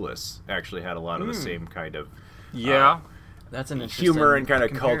Clueless. Actually had a lot of the same kind of that's an interesting humor and kind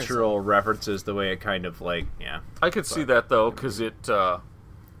of comparison. cultural references. The way it kind of I could see that though, because it's a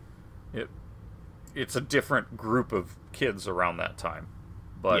different group of kids around that time,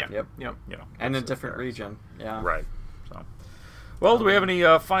 but and a different region. Right. So, well, do we have any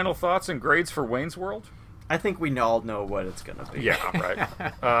final thoughts and grades for Wayne's World? I think we all know what it's going to be. Yeah, right.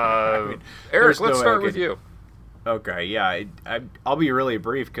 Eric, let's start with you. Okay, I'll be really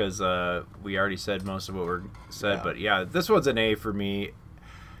brief because we already said most of what we said, but this one's an A for me.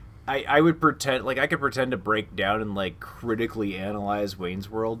 I would pretend, I could pretend to break down and critically analyze Wayne's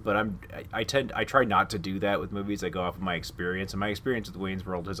World, but I try not to do that with movies. I go off of my experience, and my experience with Wayne's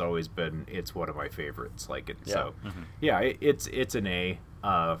World has always been it's one of my favorites. It's an A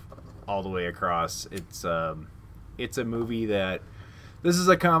all the way across. It's a movie that this is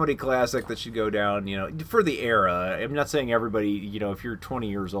a comedy classic that should go down, for the era. I'm not saying everybody, if you're 20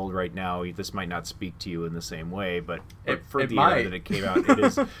 years old right now, this might not speak to you in the same way, but for the era that it came out, it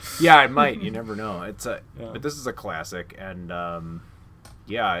is. Yeah, it might. You never know. But this is a classic, and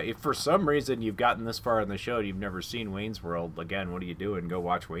if for some reason you've gotten this far in the show and you've never seen Wayne's World, again, what are you doing? Go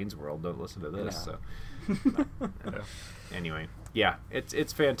watch Wayne's World. Don't listen to this. So. Anyway,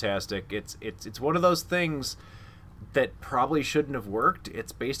 it's fantastic. It's one of those things that probably shouldn't have worked.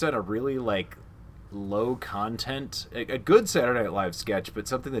 It's based on a really low content, a good Saturday Night Live sketch, but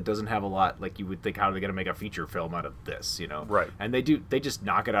something that doesn't have a lot. Like you would think, how are they going to make a feature film out of this? Right? And they do. They just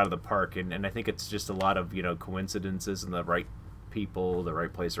knock it out of the park, and I think it's just a lot of coincidences and the right people, the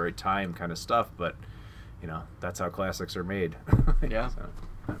right place, the right time kind of stuff. But that's how classics are made. Yeah. So.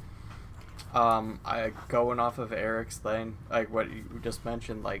 I going off of Eric's thing, like what you just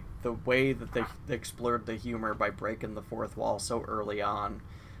mentioned, like the way that they explored the humor by breaking the fourth wall so early on,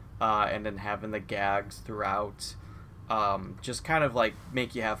 and then having the gags throughout, just kind of like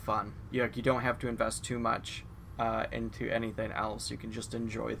make you have fun. You don't have to invest too much into anything else. You can just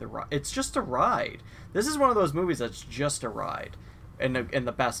enjoy the ride. It's just a ride. This is one of those movies that's just a ride, in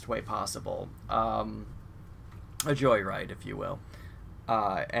the best way possible. A joyride, if you will.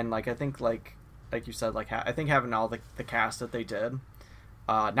 And like I think like you said, like I think having all the cast that they did,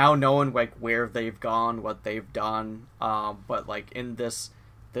 now knowing like where they've gone, what they've done, but like in this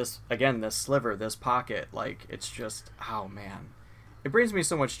sliver, this pocket, like it's just, oh man, it brings me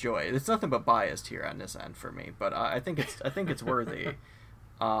so much joy. It's nothing but biased here on this end for me, but I think it's worthy.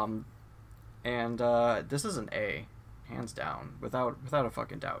 And this is an A, hands down, without a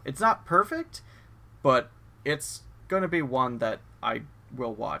fucking doubt. It's not perfect, but it's gonna be one that I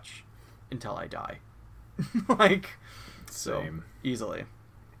will watch until I die. Like, same. So, easily.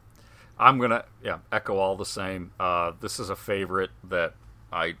 I'm gonna echo all the same. This is a favorite that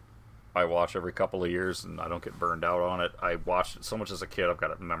I watch every couple of years, and I don't get burned out on it. I watched it so much as a kid, I've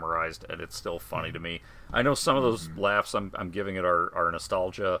got it memorized, and it's still funny to me. I know some of those laughs I'm giving it are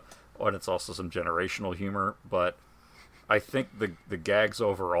nostalgia, and it's also some generational humor, but I think the gags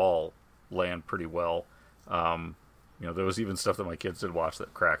overall land pretty well. There was even stuff that my kids did watch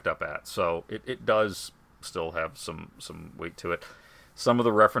that cracked up at. So it does still have some weight to it. Some of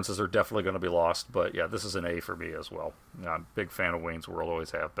the references are definitely going to be lost, but yeah, this is an A for me as well. I'm a big fan of Wayne's World, always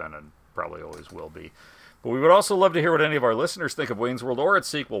have been, and probably always will be. But we would also love to hear what any of our listeners think of Wayne's World or its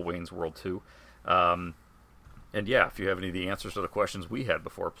sequel, Wayne's World 2. And yeah, if you have any of the answers to the questions we had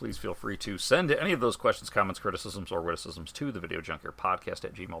before, please feel free to send any of those questions, comments, criticisms, or witticisms to the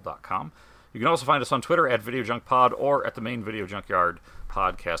videojunkyardpodcast@gmail.com. You can also find us on Twitter at VideoJunkPod or at the main Video Junkyard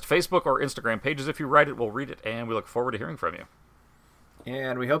Podcast Facebook or Instagram pages. If you write it, we'll read it, and we look forward to hearing from you.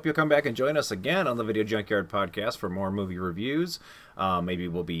 And we hope you'll come back and join us again on the Video Junkyard Podcast for more movie reviews. Maybe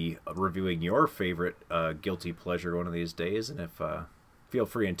we'll be reviewing your favorite guilty pleasure one of these days, and if feel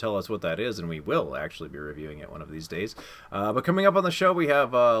free and tell us what that is, and we will actually be reviewing it one of these days. But coming up on the show, we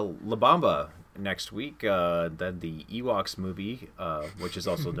have La Bamba next week, then the Ewoks movie, which is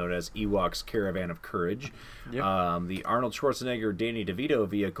also known as Ewoks Caravan of Courage, yep. The Arnold Schwarzenegger, Danny DeVito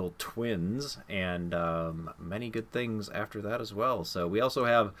vehicle Twins, and many good things after that as well. So we also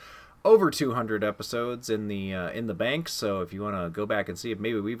have over 200 episodes in the bank, so if you want to go back and see if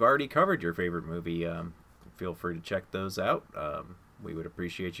maybe we've already covered your favorite movie, feel free to check those out. We would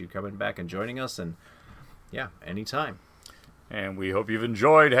appreciate you coming back and joining us, and yeah, anytime. And we hope you've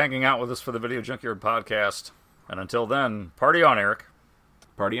enjoyed hanging out with us for the Video Junkyard Podcast. And until then, party on, Eric.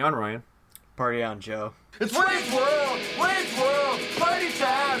 Party on, Ryan. Party on, Joe. It's Wayne's World! Wayne's World! Party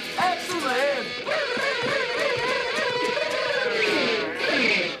time! Excellent!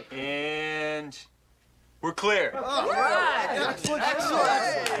 And we're clear. All right! Excellent!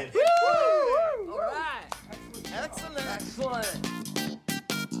 Excellent! Woo! All right! Excellent! Excellent!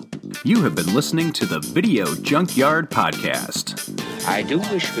 You have been listening to the Video Junkyard Podcast. I do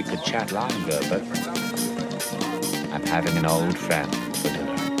wish we could chat longer, but I'm having an old friend for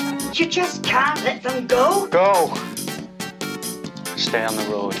dinner. You just can't let them go. Go! Stay on the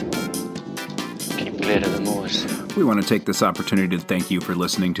road. Keep clear to the moors. We want to take this opportunity to thank you for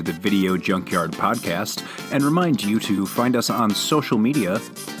listening to the Video Junkyard Podcast and remind you to find us on social media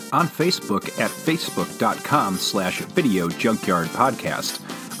on Facebook at facebook.com/Video Junkyard Podcast,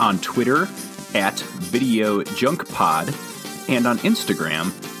 on Twitter at Video Junk Pod, and on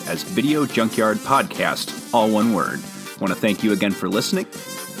Instagram as Video Junkyard Podcast, all one word. Want to thank you again for listening,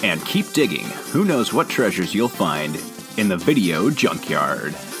 and keep digging. Who knows what treasures you'll find in the Video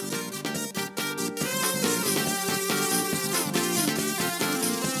Junkyard.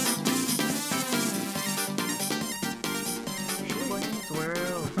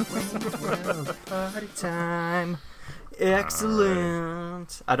 Party time.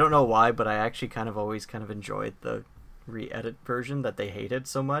 Excellent. I don't know why, but I actually kind of always kind of enjoyed the re-edit version that they hated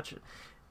so much.